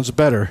 This sounds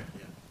better.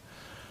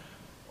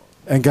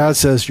 And God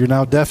says, you're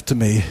now deaf to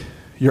me.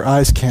 Your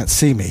eyes can't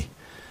see me.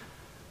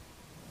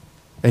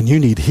 And you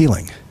need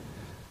healing.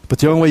 But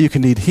the only way you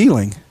can need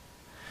healing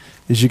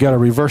is you got to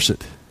reverse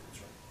it.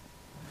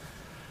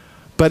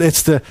 But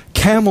it's the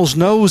camel's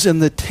nose in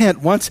the tent.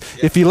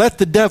 If you let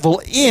the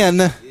devil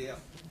in,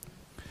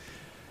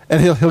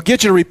 and he'll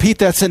get you to repeat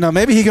that sin. Now,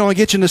 maybe he can only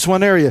get you in this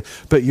one area,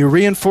 but you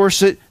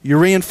reinforce it,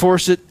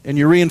 and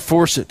you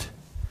reinforce it.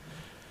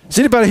 Has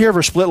anybody here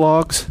ever split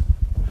logs?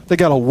 They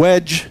got a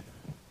wedge.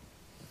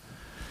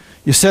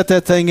 You set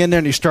that thing in there,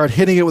 and you start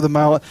hitting it with a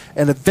mallet,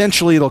 and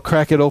eventually it'll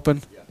crack it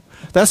open.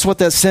 That's what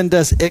that sin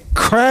does. It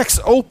cracks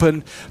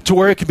open to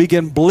where it can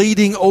begin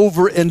bleeding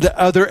over into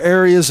other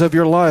areas of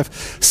your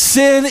life.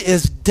 Sin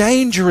is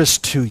dangerous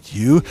to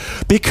you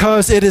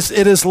because it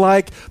is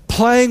like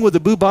playing with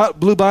the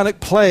bubonic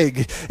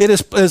plague. It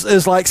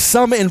is like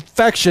some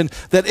infection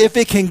that if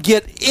it can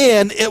get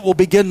in, it will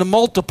begin to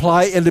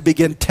multiply and to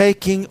begin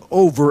taking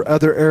over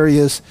other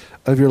areas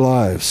of your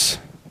lives.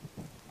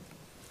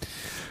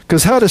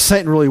 Because how does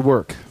Satan really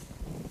work?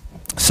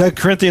 2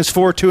 Corinthians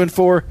 4, 2 and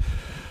 4.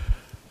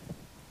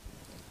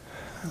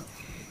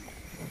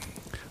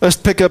 Let's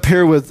pick up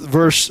here with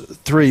verse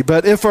 3.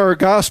 But if our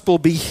gospel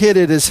be hid,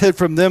 it is hid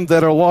from them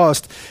that are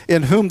lost,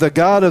 in whom the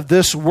God of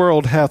this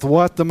world hath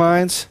what the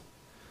minds?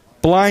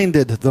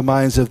 Blinded the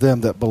minds of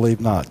them that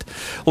believe not,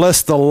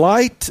 lest the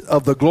light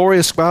of the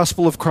glorious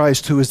gospel of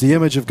Christ, who is the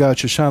image of God,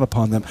 should shine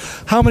upon them.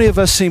 How many of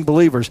us seen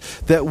believers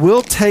that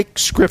will take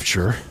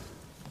Scripture?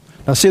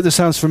 Now see if this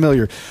sounds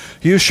familiar.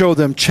 You show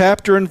them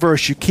chapter and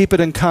verse, you keep it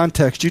in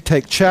context. You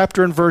take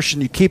chapter and verse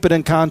and you keep it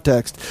in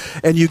context.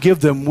 And you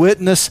give them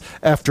witness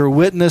after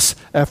witness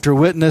after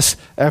witness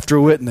after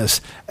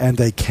witness. And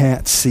they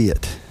can't see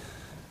it.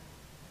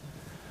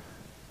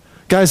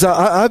 Guys,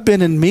 I've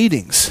been in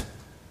meetings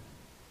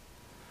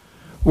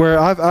where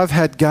I've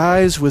had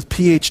guys with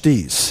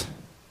PhDs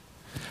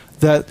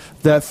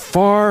that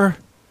far,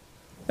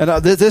 and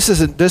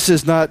this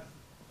is not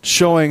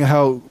showing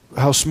how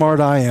smart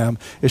I am.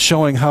 It's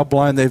showing how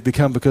blind they've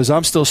become, because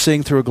I'm still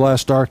seeing through a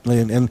glass darkly,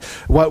 and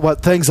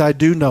what things I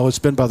do know, it's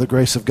been by the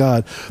grace of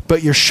God.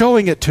 But you're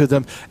showing it to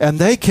them, and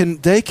they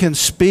can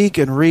speak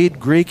and read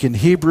Greek and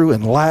Hebrew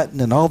and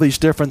Latin and all these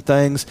different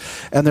things,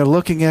 and they're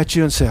looking at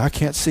you and say, I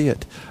can't see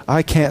it.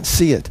 I can't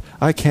see it.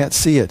 I can't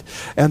see it.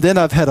 And then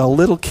I've had a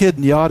little kid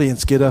in the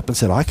audience get up and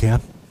said, I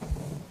can.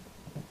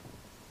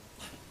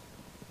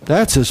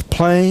 That's as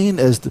plain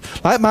as,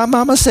 like my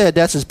mama said,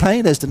 that's as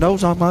plain as the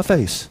nose on my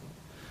face.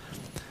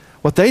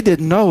 What they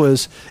didn't know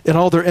is, in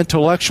all their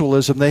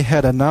intellectualism, they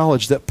had a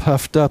knowledge that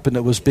puffed up, and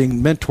it was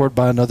being mentored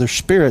by another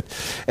spirit.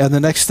 And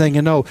the next thing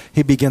you know,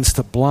 he begins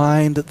to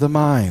blind the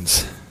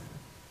minds.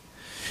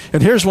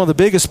 And here's one of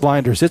the biggest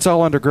blinders. It's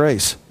all under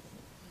grace.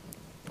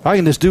 I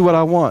can just do what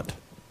I want.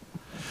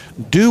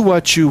 Do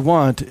what you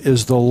want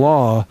is the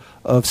law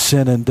of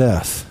sin and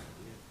death.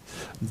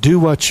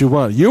 Do what you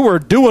want. You were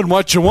doing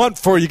what you want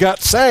before you got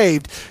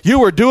saved. You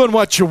were doing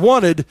what you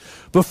wanted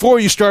before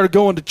you started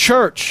going to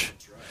church.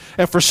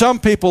 And for some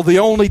people, the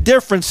only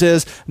difference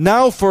is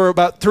now for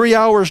about 3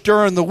 hours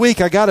during the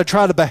week, I got to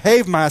try to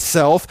behave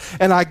myself,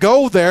 and I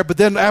go there, but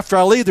then after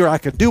I leave there, I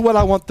can do what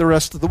I want the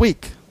rest of the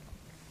week.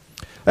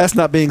 That's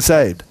not being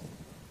saved.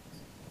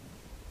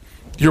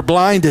 You're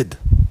blinded.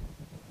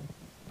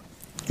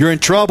 You're in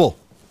trouble.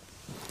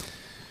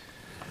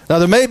 Now,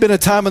 there may have been a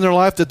time in their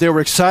life that they were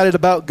excited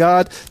about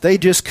God. They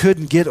just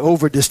couldn't get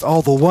over just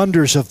all the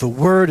wonders of the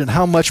Word and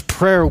how much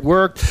prayer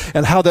worked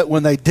and how that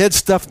when they did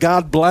stuff,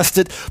 God blessed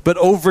it. But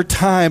over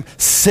time,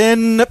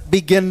 sin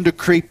began to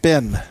creep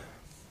in.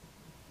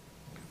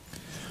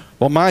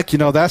 Well, Mike,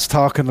 that's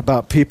talking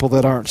about people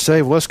that aren't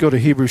saved. Well, let's go to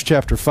Hebrews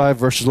chapter 5,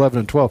 verses 11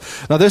 and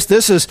 12. Now,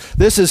 this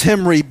is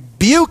him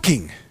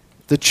rebuking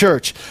the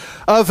church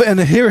and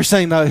here he's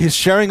saying, he's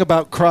sharing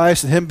about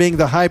Christ and him being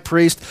the high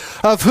priest,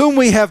 of whom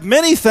we have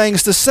many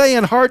things to say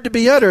and hard to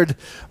be uttered,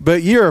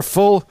 but you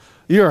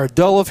are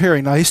dull of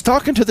hearing. Now he's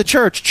talking to the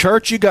church.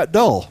 Church, you got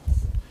dull.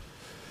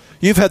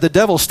 You've had the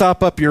devil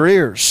stop up your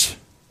ears.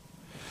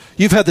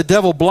 You've had the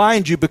devil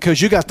blind you because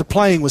you got to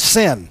playing with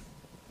sin.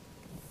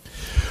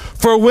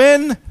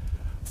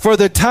 For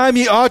the time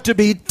ye ought to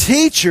be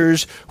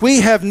teachers,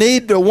 we have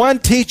need to one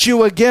teach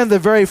you again the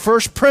very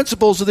first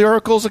principles of the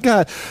oracles of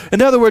God.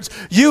 In other words,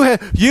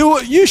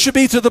 you should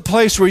be to the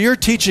place where you're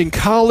teaching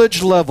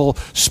college level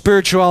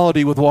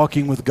spirituality with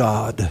walking with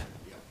God.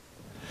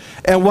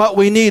 And what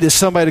we need is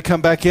somebody to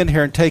come back in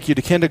here and take you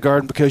to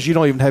kindergarten because you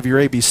don't even have your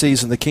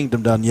ABCs in the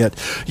kingdom done yet.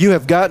 You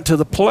have gotten to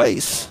the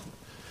place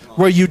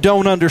where you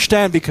don't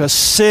understand because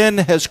sin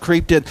has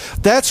creeped in.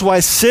 That's why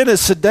sin is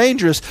so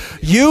dangerous.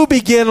 You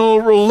begin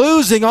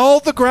losing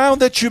all the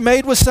ground that you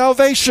made with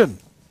salvation.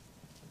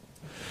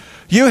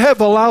 You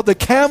have allowed the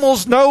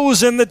camel's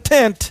nose in the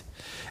tent,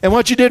 and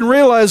what you didn't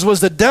realize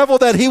was the devil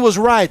that he was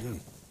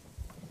riding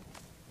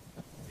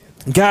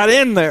got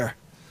in there.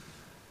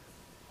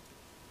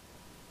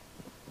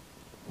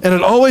 And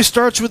it always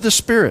starts with the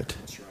Spirit.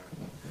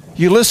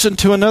 You listen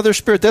to another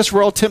spirit. That's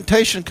where all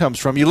temptation comes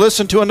from. You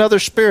listen to another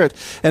spirit,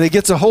 and it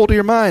gets a hold of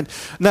your mind.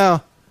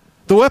 Now,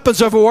 the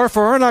weapons of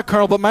warfare are not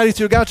carnal, but mighty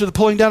through God to the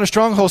pulling down of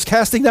strongholds,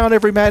 casting down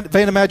every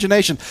vain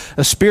imagination.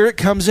 A spirit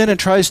comes in and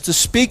tries to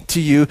speak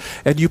to you,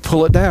 and you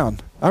pull it down.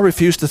 I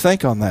refuse to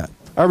think on that.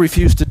 I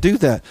refuse to do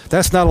that.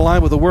 That's not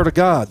aligned with the Word of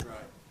God.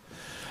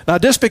 Now,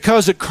 just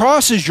because it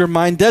crosses your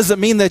mind doesn't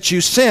mean that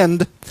you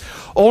sinned.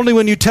 Only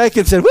when you take it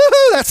and say,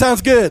 woohoo, that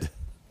sounds good.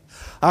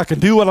 I can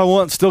do what I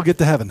want and still get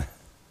to heaven.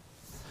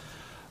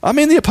 I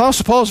mean, the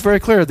Apostle Paul is very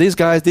clear. These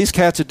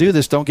cats that do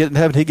this don't get in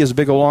heaven. He gives a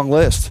big old long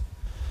list.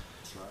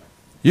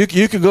 You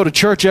can go to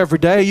church every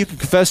day. You can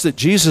confess that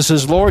Jesus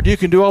is Lord. You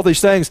can do all these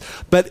things.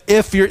 But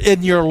if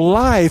your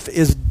life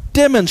is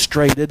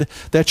demonstrated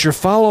that you're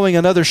following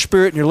another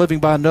spirit and you're living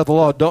by another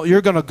law,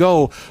 you're going to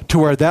go to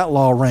where that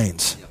law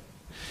reigns.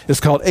 It's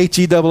called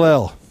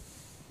Hell.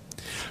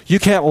 You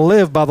can't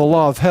live by the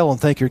law of hell and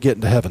think you're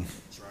getting to heaven.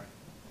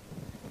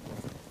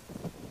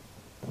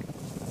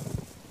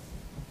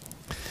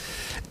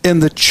 In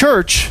the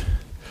church,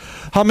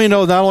 how many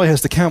know not only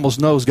has the camel's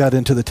nose got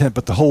into the tent,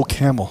 but the whole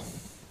camel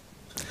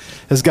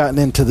has gotten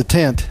into the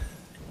tent?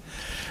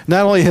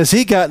 Not only has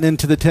he gotten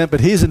into the tent, but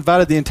he's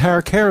invited the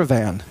entire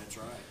caravan That's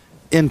right.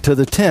 into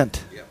the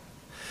tent. Yep.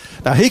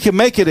 Now, he can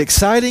make it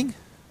exciting.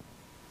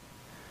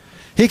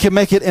 He can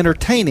make it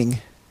entertaining.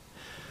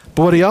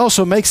 But what he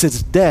also makes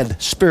it's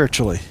dead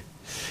spiritually.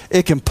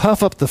 It can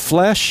puff up the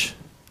flesh,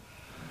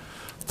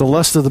 the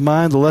lust of the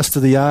mind, the lust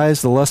of the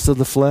eyes, the lust of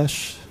the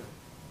flesh,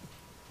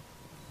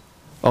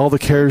 all the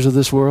cares of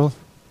this world.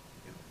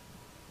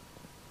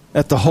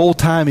 At the whole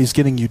time, he's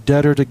getting you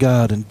debtor to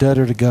God and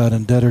debtor to God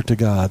and debtor to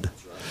God.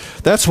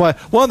 That's why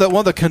one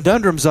of the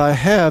conundrums I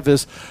have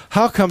is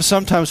how come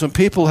sometimes when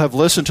people have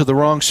listened to the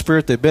wrong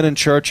spirit, they've been in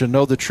church and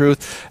know the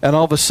truth, and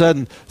all of a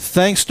sudden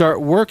things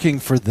start working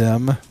for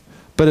them,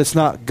 but it's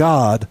not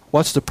God.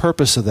 What's the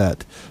purpose of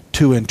that?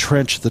 To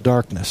entrench the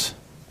darkness.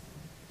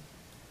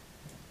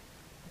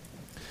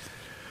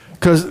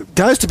 Because,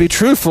 guys, to be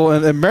truthful,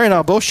 and Mary and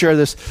I both share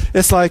this,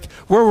 it's like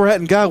where we're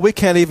at in God, we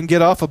can't even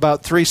get off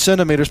about 3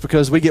 centimeters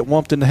because we get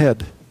whumped in the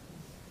head.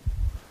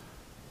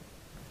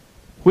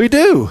 We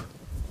do.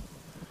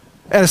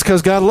 And it's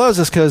because God loves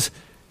us, because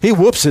he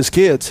whoops his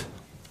kids.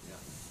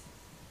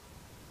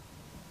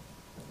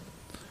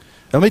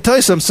 Let me tell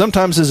you something.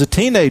 Sometimes as a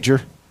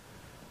teenager,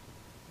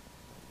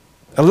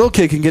 a little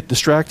kid can get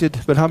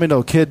distracted, but how many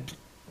know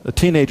a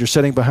teenager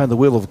sitting behind the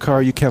wheel of a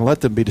car, you can't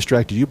let them be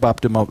distracted. You bopped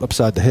them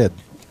upside the head.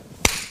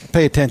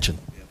 Pay attention.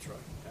 That's right.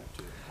 Have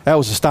to. That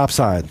was a stop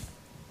sign.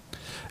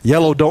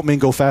 Yellow don't mean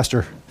go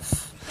faster.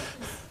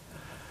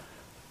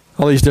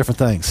 All these different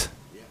things.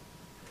 Yeah.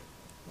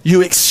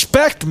 You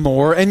expect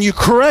more and you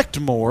correct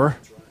more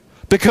That's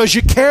right. because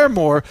you care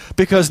more,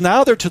 because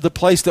now they're to the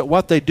place that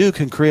what they do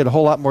can create a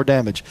whole lot more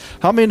damage.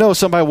 How many know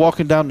somebody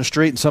walking down the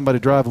street and somebody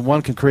driving,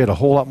 one can create a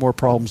whole lot more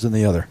problems than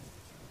the other?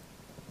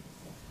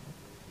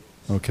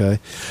 Okay.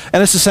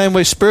 And it's the same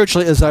way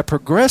spiritually. As I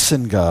progress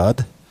in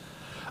God,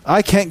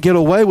 I can't get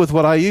away with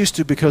what I used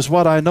to, because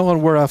what I know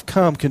and where I've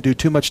come can do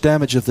too much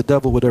damage if the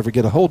devil would ever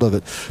get a hold of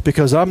it.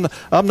 Because I'm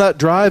not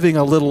driving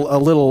a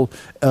little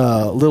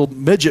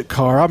midget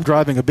car. I'm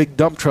driving a big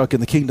dump truck in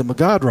the kingdom of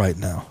God right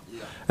now.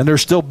 Yeah. And they're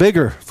still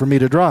bigger for me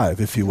to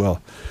drive, if you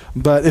will.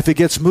 But if it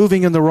gets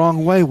moving in the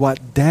wrong way,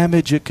 what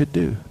damage it could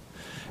do.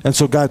 And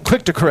so God,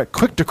 quick to correct,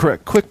 quick to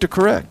correct, quick to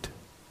correct.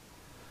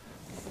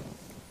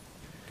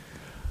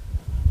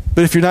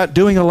 But if you're not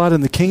doing a lot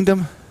in the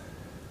kingdom,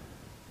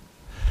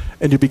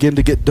 and you begin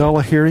to get dull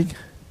of hearing,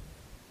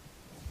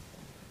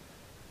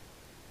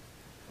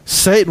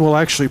 Satan will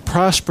actually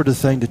prosper the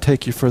thing to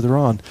take you further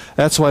on.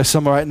 That's why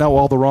right now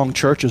all the wrong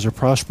churches are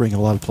prospering in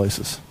a lot of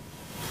places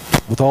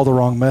with all the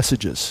wrong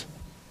messages.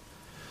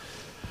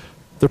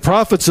 The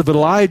prophets of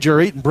Elijah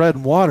are eating bread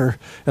and water,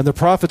 and the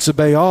prophets of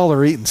Baal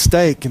are eating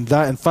steak and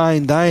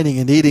fine dining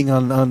and eating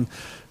on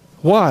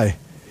why?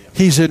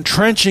 He's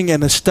entrenching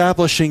and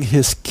establishing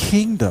his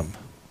kingdom.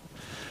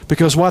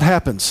 Because what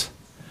happens?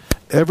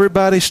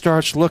 Everybody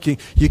starts looking.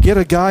 You get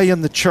a guy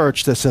in the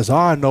church that says,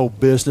 I know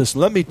business.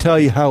 Let me tell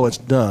you how it's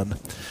done.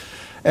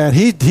 And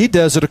he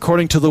does it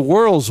according to the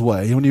world's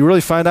way. And when you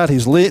really find out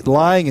he's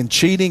lying and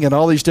cheating and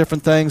all these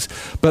different things,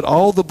 but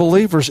all the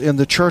believers in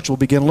the church will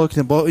begin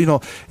looking,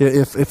 well,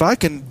 if I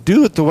can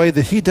do it the way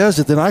that he does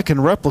it, then I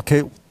can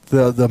replicate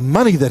the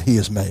money that he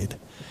has made.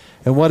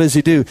 And what does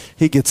he do?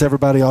 He gets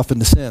everybody off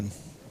into sin.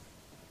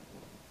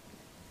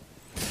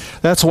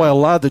 That's why a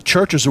lot of the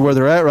churches are where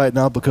they're at right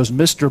now, because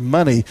Mr.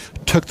 Money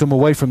took them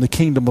away from the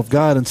kingdom of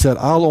God and said,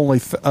 I'll only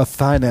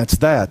finance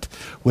that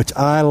which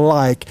I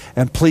like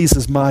and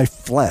pleases my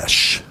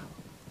flesh.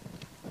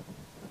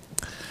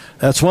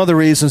 That's one of the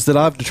reasons that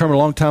I've determined a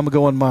long time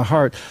ago in my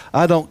heart,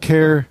 I don't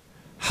care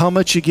how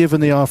much you give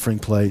in the offering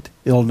plate,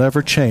 it'll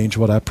never change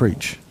what I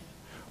preach,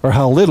 or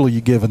how little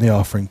you give in the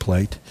offering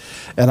plate.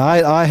 And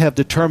I have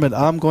determined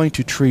I'm going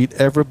to treat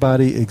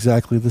everybody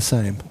exactly the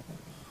same,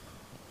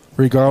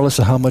 regardless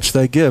of how much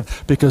they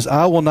give, because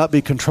I will not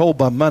be controlled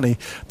by money,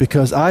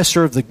 because I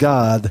serve the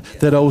God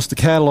that owes the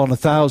cattle on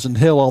 1,000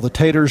 hill, all the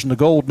taters and the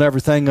gold and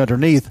everything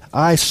underneath.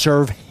 I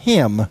serve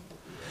him.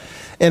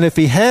 And if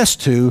he has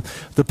to,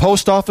 the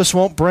post office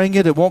won't bring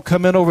it. It won't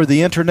come in over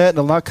the internet, and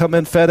it'll not come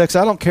in FedEx.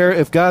 I don't care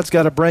if God's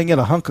got to bring in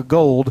a hunk of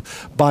gold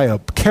by a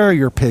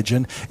carrier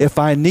pigeon. If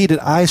I need it,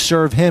 I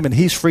serve him, and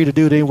he's free to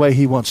do it any way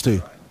he wants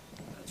to.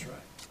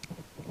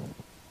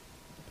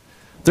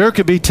 There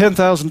could be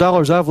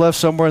 $10,000 I've left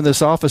somewhere in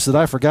this office that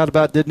I forgot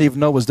about, didn't even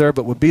know was there,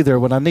 but would be there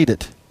when I need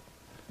it.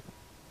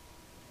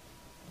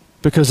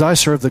 Because I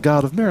serve the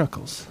God of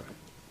miracles.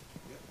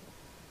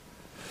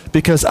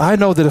 Because I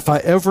know that if I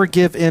ever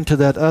give in to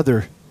that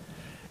other,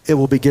 it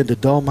will begin to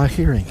dull my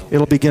hearing.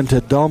 It'll begin to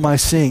dull my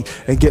seeing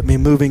and get me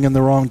moving in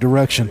the wrong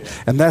direction.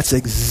 And that's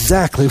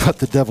exactly what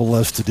the devil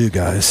loves to do,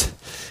 guys.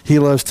 He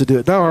loves to do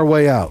it. Now our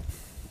way out.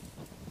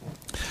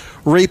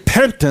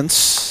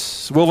 Repentance.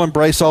 We'll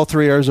embrace all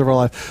 3 areas of our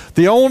life.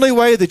 The only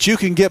way that you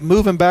can get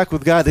moving back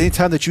with God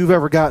anytime that you've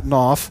ever gotten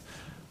off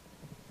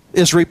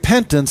is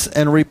repentance.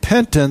 And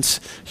repentance,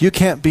 you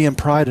can't be in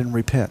pride and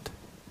repent.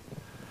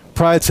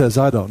 Pride says,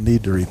 I don't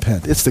need to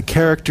repent. It's the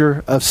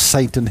character of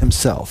Satan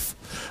himself,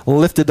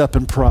 lifted up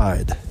in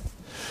pride.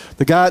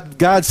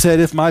 God said,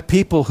 if my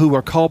people who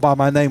are called by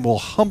my name will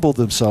humble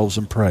themselves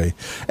and pray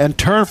and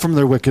turn from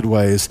their wicked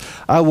ways,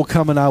 I will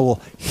come and I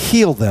will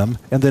heal them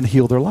and then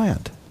heal their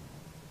land.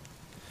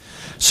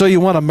 So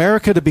you want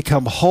America to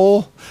become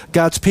whole?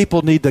 God's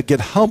people need to get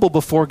humble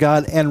before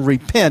God and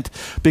repent,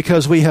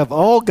 because we have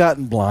all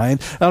gotten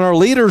blind and our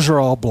leaders are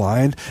all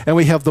blind, and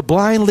we have the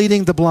blind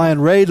leading the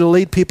blind, ready to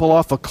lead people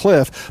off a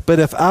cliff. But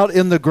if out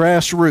in the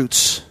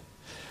grassroots,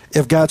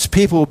 if God's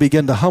people will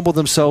begin to humble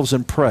themselves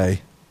and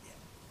pray,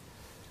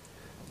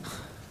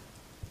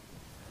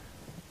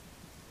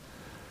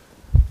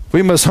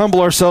 we must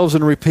humble ourselves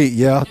and repeat.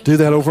 Yeah, do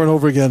that over and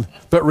over again.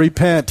 But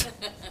repent.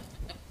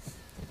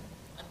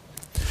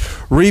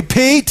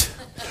 Repeat.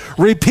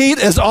 Repeat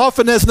as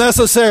often as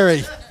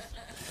necessary.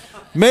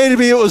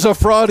 Maybe it was a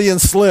Freudian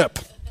slip.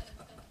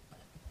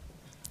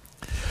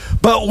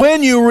 But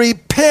when you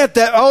repent,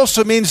 that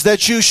also means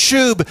that you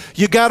shub.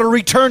 You got to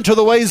return to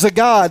the ways of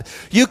God.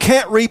 You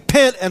can't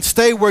repent and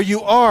stay where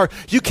you are.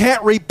 You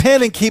can't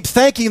repent and keep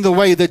thinking the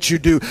way that you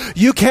do.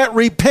 You can't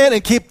repent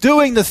and keep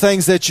doing the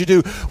things that you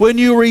do. When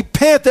you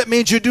repent, that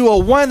means you do a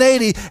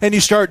 180 and you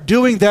start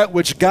doing that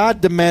which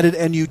God demanded,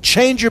 and you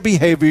change your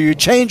behavior, you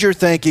change your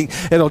thinking.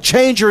 It'll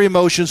change your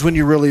emotions when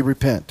you really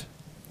repent.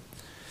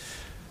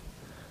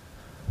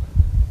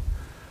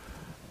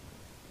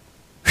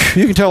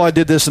 You can tell I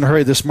did this in a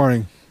hurry this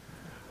morning.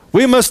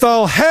 We must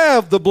all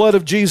have the blood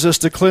of Jesus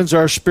to cleanse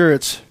our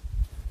spirits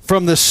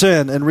from the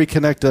sin and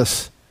reconnect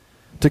us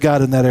to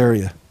God in that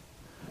area.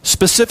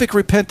 Specific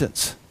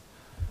repentance.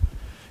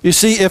 You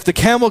see, if the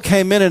camel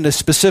came in a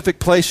specific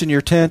place in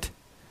your tent,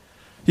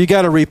 you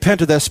got to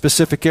repent of that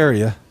specific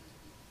area.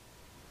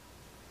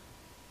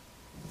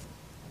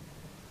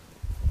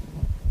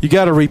 You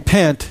got to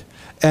repent.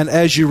 And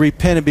as you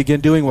repent and begin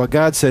doing what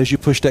God says, you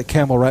push that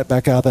camel right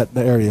back out of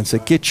that area and say,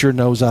 get your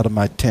nose out of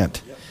my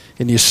tent.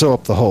 And you sew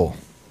up the hole.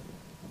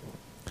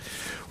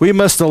 We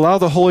must allow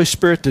the Holy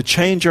Spirit to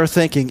change our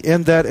thinking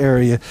in that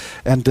area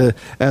and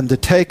to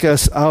take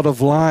us out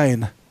of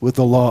line with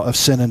the law of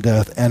sin and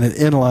death and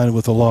in line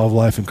with the law of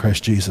life in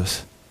Christ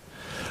Jesus.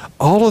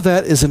 All of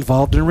that is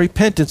involved in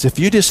repentance. If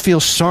you just feel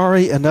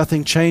sorry and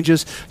nothing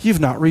changes, you've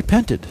not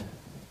repented.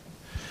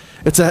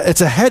 It's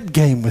a head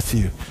game with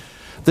you.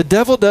 The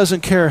devil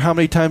doesn't care how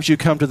many times you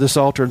come to this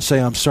altar and say,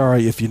 I'm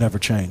sorry, if you never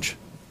change.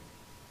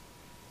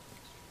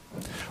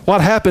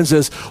 What happens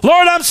is,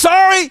 Lord, I'm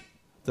sorry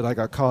that I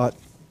got caught.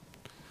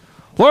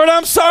 Lord,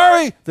 I'm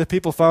sorry that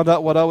people found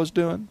out what I was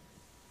doing.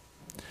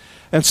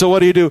 And so what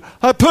do?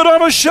 I put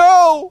on a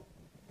show.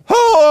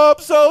 Oh,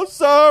 I'm so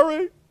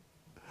sorry.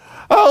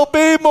 I'll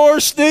be more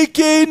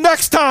sneaky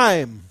next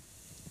time.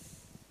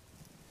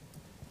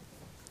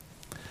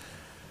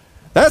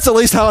 That's at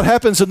least how it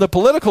happens in the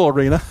political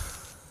arena.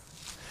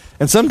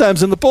 And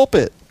sometimes in the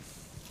pulpit.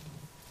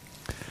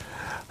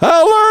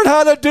 I'll learn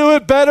how to do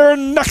it better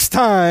next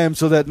time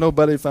so that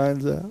nobody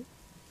finds out.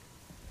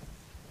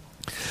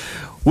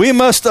 We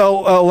must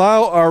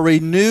allow our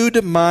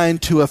renewed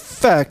mind to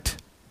affect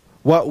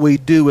what we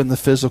do in the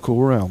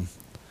physical realm.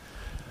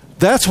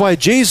 That's why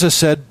Jesus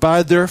said,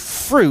 by their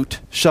fruit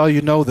shall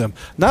you know them.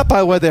 Not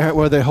by where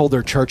they hold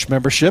their church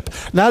membership,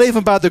 not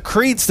even by the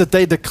creeds that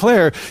they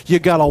declare. You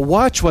got to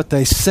watch what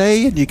they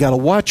say and you got to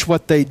watch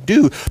what they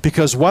do,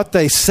 because what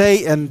they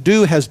say and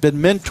do has been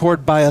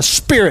mentored by a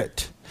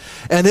spirit,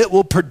 and it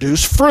will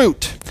produce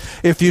fruit.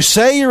 If you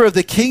say you're of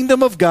the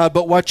kingdom of God,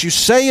 but what you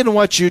say and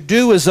what you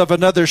do is of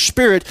another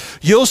spirit,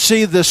 you'll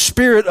see the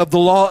spirit of the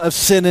law of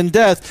sin and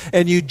death,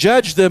 and you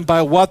judge them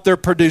by what they're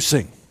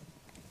producing.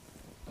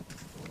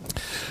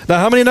 Now,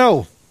 how many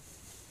know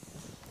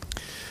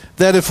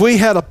that if we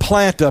had a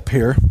plant up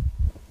here,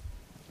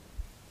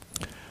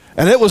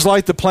 and it was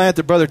like the plant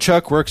that Brother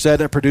Chuck works at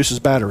and it produces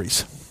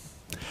batteries,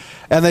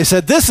 and they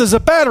said, this is a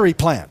battery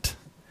plant.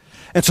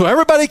 And so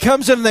everybody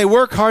comes in and they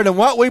work hard, and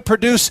what we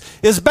produce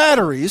is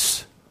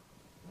batteries.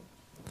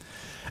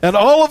 And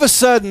all of a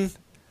sudden,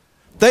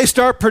 they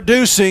start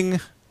producing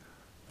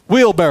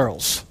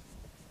wheelbarrows.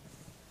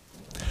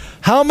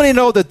 How many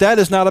know that that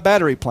is not a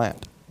battery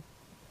plant?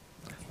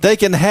 They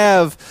can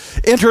have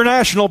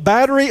International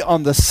Battery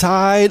on the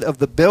side of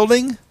the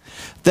building.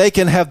 They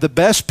can have the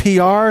best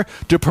PR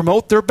to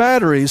promote their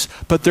batteries,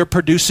 but they're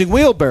producing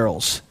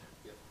wheelbarrows.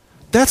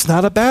 That's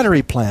not a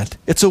battery plant.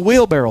 It's a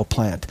wheelbarrow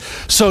plant.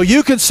 So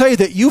you can say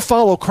that you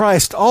follow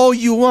Christ all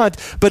you want,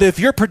 but if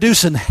you're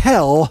producing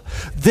hell,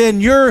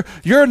 then you're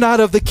not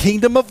of the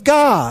kingdom of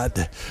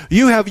God.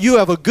 You have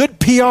a good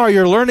PR.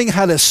 You're learning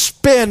how to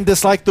spin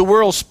just like the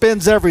world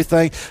spins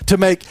everything to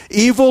make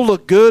evil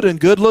look good and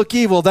good look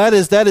evil. That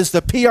is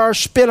the PR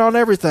spin on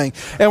everything.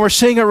 And we're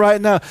seeing it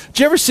right now. Did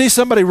you ever see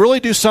somebody really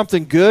do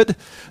something good?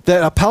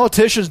 That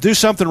politicians do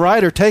something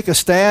right or take a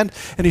stand,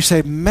 and you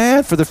say,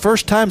 man, for the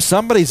first time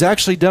somebody's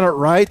actually done it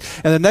right,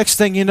 and the next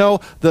thing you know,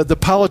 the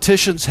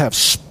politicians have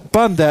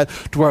spun that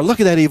to where, look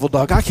at that evil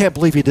dog. I can't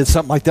believe he did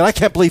something like that. I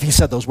can't believe he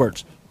said those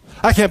words.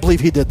 I can't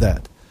believe he did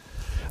that.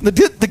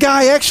 The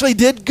guy actually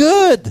did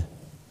good.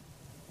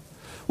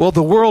 Well,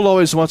 the world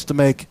always wants to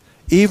make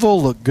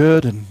evil look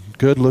good and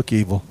good look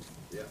evil.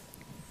 Yeah.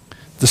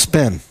 The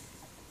spin.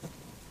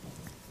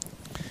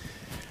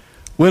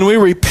 When we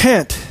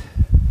repent,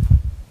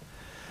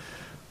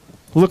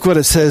 look what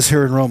it says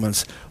here in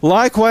Romans.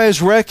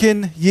 Likewise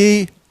reckon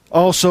ye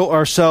also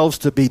ourselves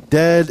to be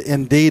dead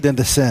indeed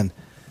unto sin.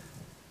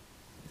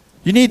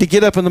 You need to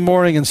get up in the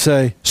morning and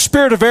say,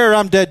 Spirit of error,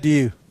 I'm dead to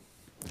you.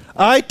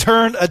 I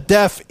turn a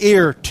deaf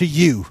ear to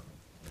you.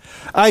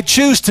 I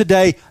choose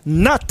today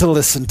not to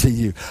listen to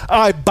you.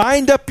 I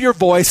bind up your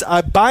voice.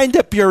 I bind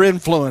up your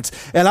influence.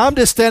 And I'm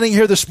just standing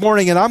here this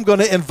morning and I'm going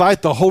to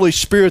invite the Holy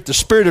Spirit, the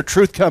Spirit of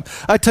truth come.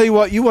 I tell you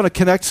what, you want to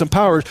connect some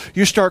powers.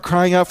 You start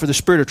crying out for the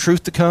Spirit of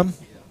truth to come.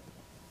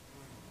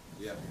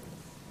 Yeah.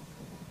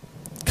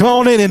 Come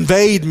on in,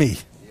 invade me.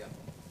 Yeah.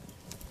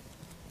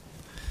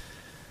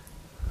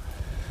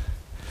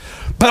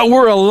 But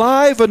we're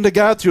alive unto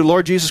God through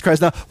Lord Jesus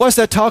Christ. Now, what's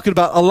that talking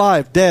about?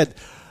 Alive, dead.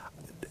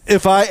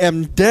 If I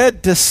am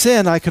dead to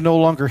sin, I can no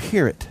longer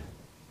hear it.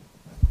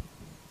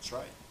 That's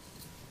right.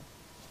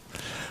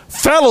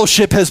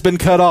 Fellowship has been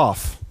cut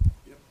off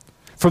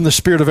from the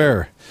spirit of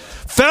error.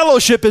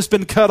 Fellowship has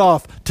been cut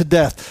off to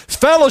death.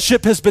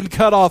 Fellowship has been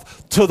cut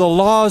off to the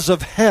laws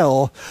of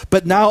hell.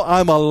 But now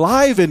I'm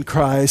alive in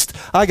Christ.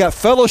 I got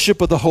fellowship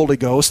with the Holy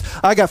Ghost.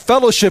 I got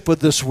fellowship with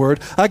this word.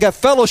 I got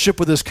fellowship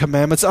with his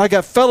commandments. I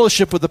got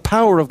fellowship with the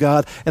power of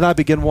God, and I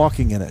begin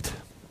walking in it.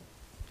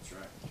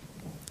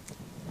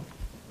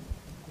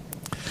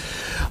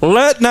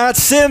 Let not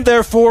sin,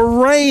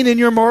 therefore, reign in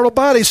your mortal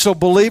body. So,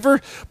 believer,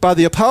 by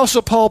the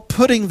Apostle Paul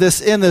putting this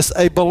in this,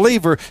 a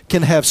believer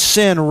can have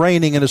sin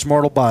reigning in his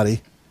mortal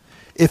body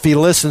if he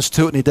listens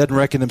to it and he doesn't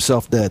reckon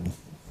himself dead.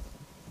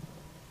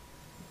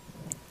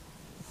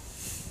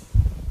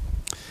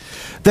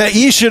 That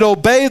ye should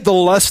obey the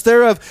lust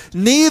thereof,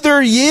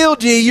 neither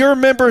yield ye your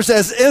members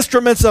as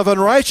instruments of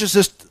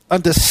unrighteousness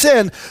unto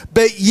sin,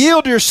 but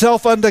yield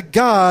yourself unto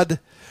God,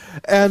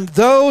 and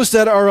those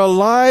that are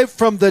alive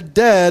from the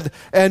dead,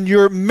 and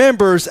your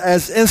members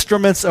as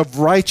instruments of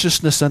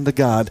righteousness unto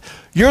God.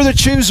 You're the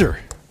chooser.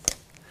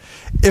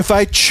 If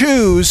I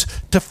choose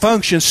to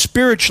function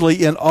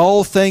spiritually in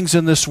all things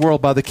in this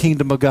world by the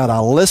kingdom of God,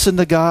 I'll listen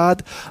to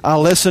God,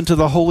 I'll listen to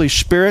the Holy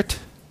Spirit,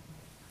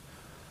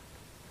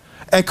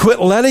 and quit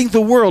letting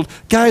the world.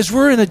 Guys,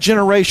 we're in a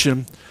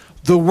generation,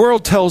 the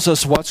world tells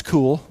us what's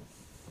cool.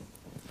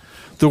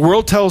 The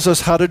world tells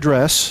us how to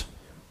dress.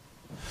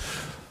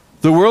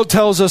 The world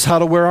tells us how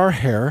to wear our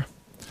hair.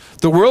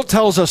 The world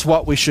tells us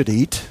what we should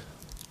eat.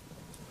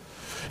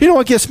 You know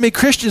what gets me?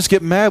 Christians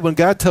get mad when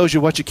God tells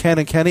you what you can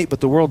and can't eat, but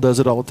the world does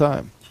it all the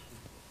time.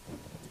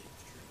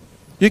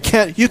 You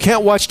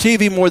can't watch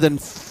TV more than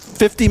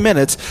 50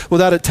 minutes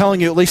without it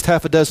telling you at least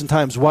half a dozen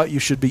times what you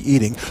should be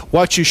eating,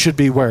 what you should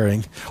be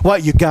wearing,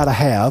 what you got to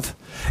have.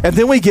 And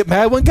then we get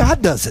mad when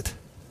God does it.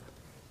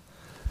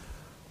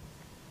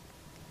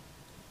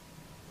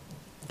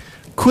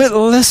 Quit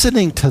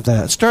listening to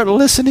that. Start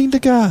listening to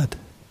God.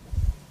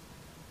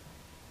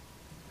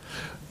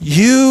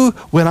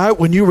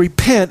 When you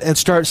repent and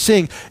start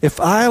seeing, if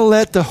I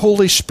let the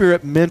Holy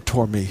Spirit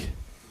mentor me,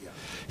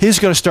 He's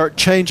going to start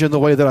changing the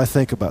way that I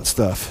think about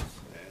stuff.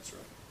 That's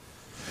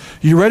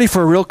right. You ready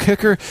for a real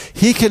kicker?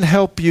 He can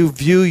help you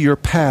view your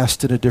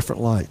past in a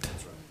different light.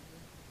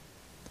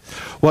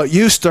 What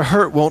used to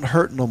hurt won't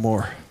hurt no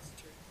more,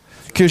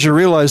 because you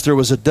realize there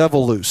was a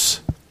devil loose.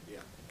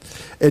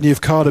 And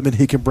you've caught him, and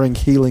he can bring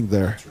healing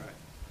there.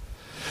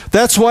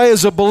 That's why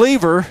as a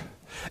believer,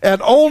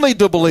 and only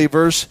to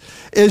believers,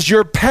 is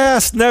your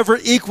past never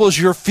equals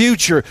your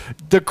future.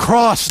 The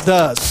cross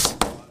does.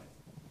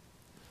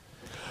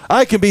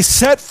 I can be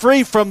set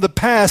free from the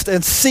past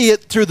and see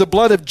it through the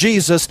blood of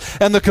Jesus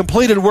and the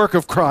completed work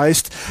of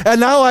Christ. And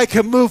now I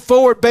can move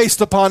forward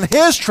based upon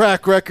His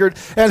track record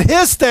and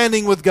His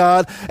standing with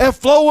God and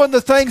flow in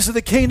the things of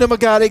the kingdom of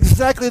God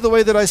exactly the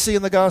way that I see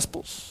in the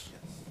Gospels.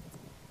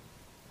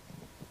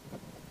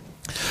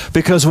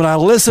 Because when I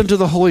listen to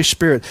the Holy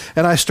Spirit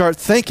and I start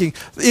thinking,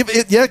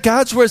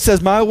 God's word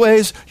says, my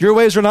ways, your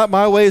ways are not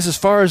my ways, as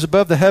far as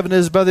above the heaven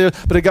is above the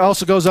earth. But it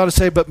also goes on to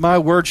say, but my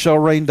word shall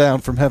rain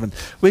down from heaven.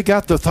 We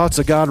got the thoughts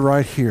of God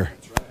right here.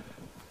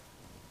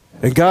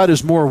 And God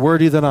is more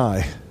wordy than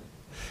I.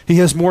 He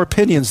has more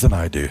opinions than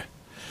I do.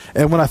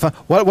 And when I find,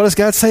 what does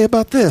God say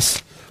about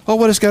this? Oh,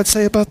 what does God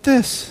say about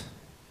this?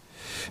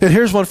 And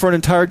here's one for an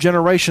entire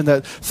generation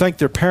that think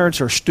their parents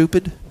are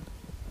stupid.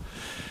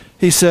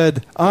 He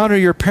said, honor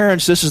your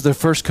parents. This is the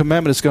first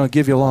commandment that's going to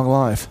give you a long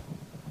life.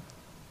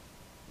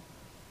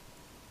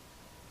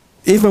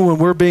 Even when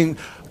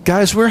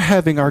we're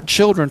having our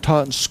children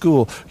taught in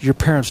school, your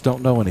parents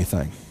don't know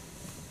anything.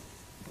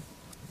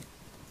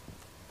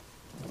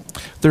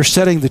 They're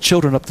setting the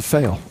children up to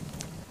fail.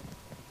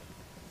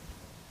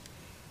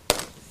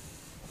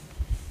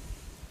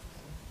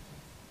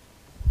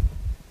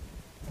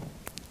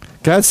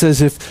 God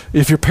says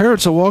if your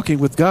parents are walking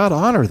with God,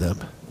 honor them.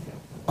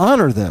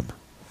 Honor them.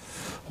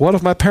 What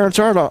if my parents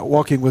are not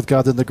walking with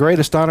God? Then the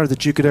greatest honor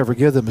that you could ever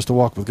give them is to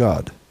walk with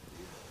God.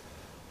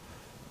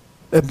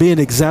 And be an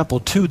example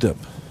to them.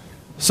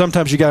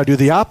 Sometimes you got to do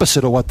the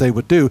opposite of what they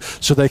would do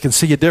so they can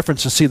see a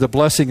difference and see the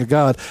blessing of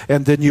God.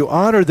 And then you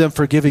honor them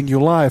for giving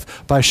you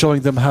life by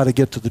showing them how to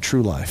get to the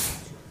true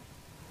life.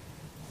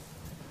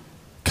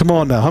 Come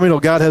on now. How many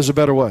know God has a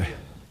better way?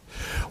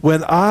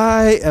 When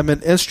I am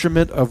an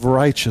instrument of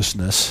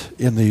righteousness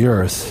in the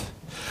earth,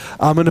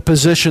 I'm in a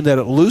position that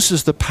it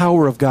looses the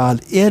power of God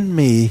in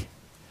me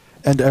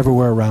and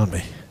everywhere around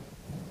me.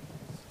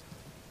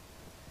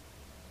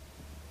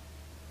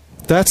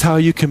 That's how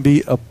you can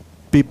be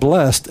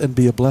blessed and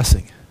be a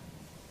blessing.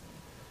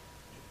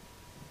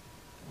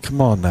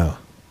 Come on now.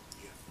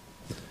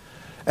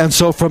 And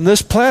so from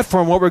this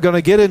platform, what we're going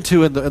to get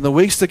into in the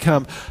weeks to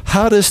come,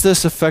 how does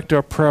this affect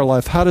our prayer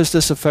life? How does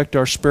this affect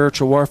our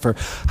spiritual warfare?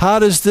 How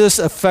does this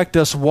affect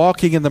us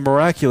walking in the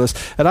miraculous?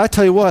 And I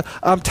tell you what,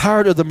 I'm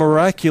tired of the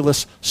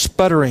miraculous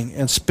sputtering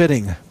and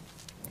spitting.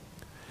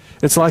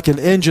 It's like an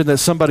engine that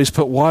somebody's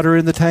put water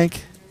in the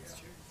tank.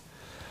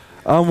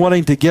 I'm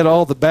wanting to get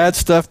all the bad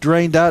stuff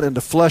drained out and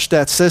to flush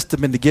that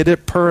system and to get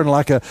it purring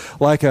like a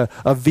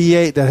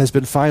V8 that has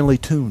been finely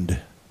tuned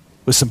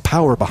with some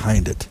power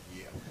behind it.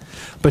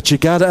 But you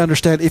got to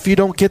understand, if you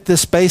don't get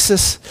this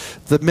basis,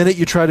 the minute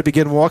you try to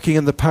begin walking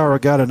in the power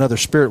of God, another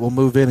spirit will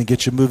move in and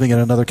get you moving in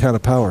another kind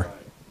of power.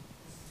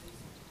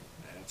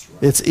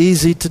 It's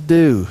easy to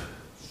do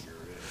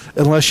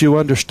unless you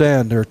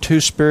understand there are two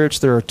spirits,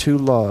 there are two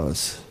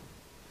laws,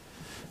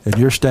 and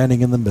you're standing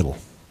in the middle.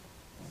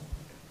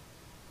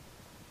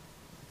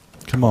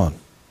 Come on.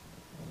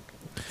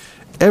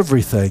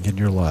 Everything in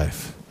your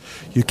life.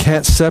 You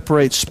can't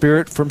separate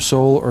spirit from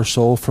soul or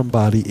soul from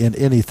body in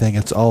anything.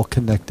 It's all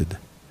connected.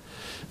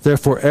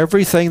 Therefore,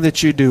 everything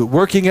that you do,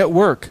 working at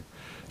work,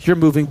 you're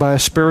moving by a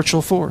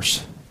spiritual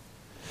force.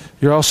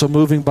 You're also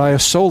moving by a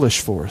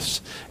soulish force,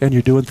 and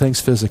you're doing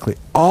things physically.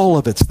 All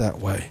of it's that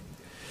way.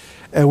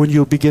 And when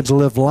you begin to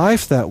live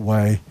life that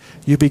way,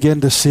 you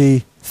begin to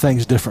see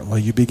things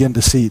differently. You begin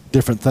to see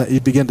different things.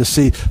 You begin to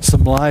see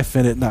some life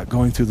in it, not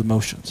going through the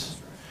motions,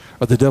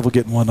 or the devil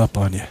getting one up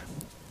on you.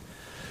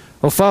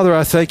 Well, Father,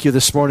 I thank you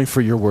this morning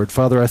for your word.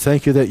 Father, I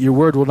thank you that your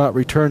word will not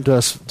return to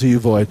us to you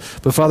void,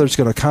 but Father, it's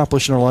going to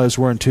accomplish in our lives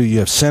whereunto you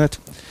have sent it.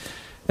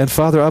 And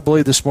Father, I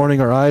believe this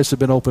morning our eyes have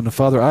been opened. And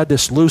Father, I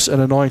just loose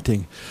an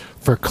anointing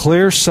for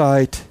clear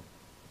sight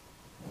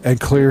and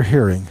clear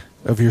hearing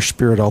of your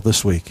Spirit all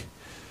this week.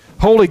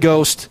 Holy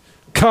Ghost,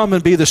 come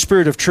and be the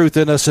Spirit of truth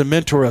in us and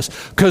mentor us,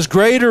 because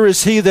greater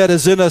is he that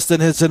is in us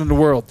than is in the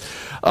world.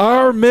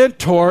 Our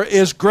mentor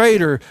is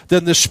greater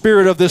than the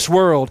spirit of this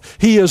world.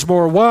 He is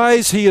more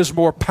wise, he is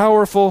more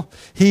powerful,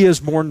 he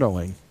is more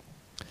knowing.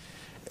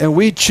 And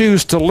we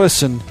choose to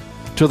listen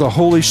to the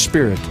Holy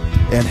Spirit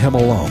and him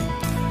alone.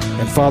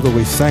 And Father,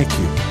 we thank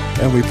you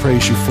and we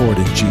praise you for it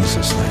in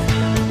Jesus' name.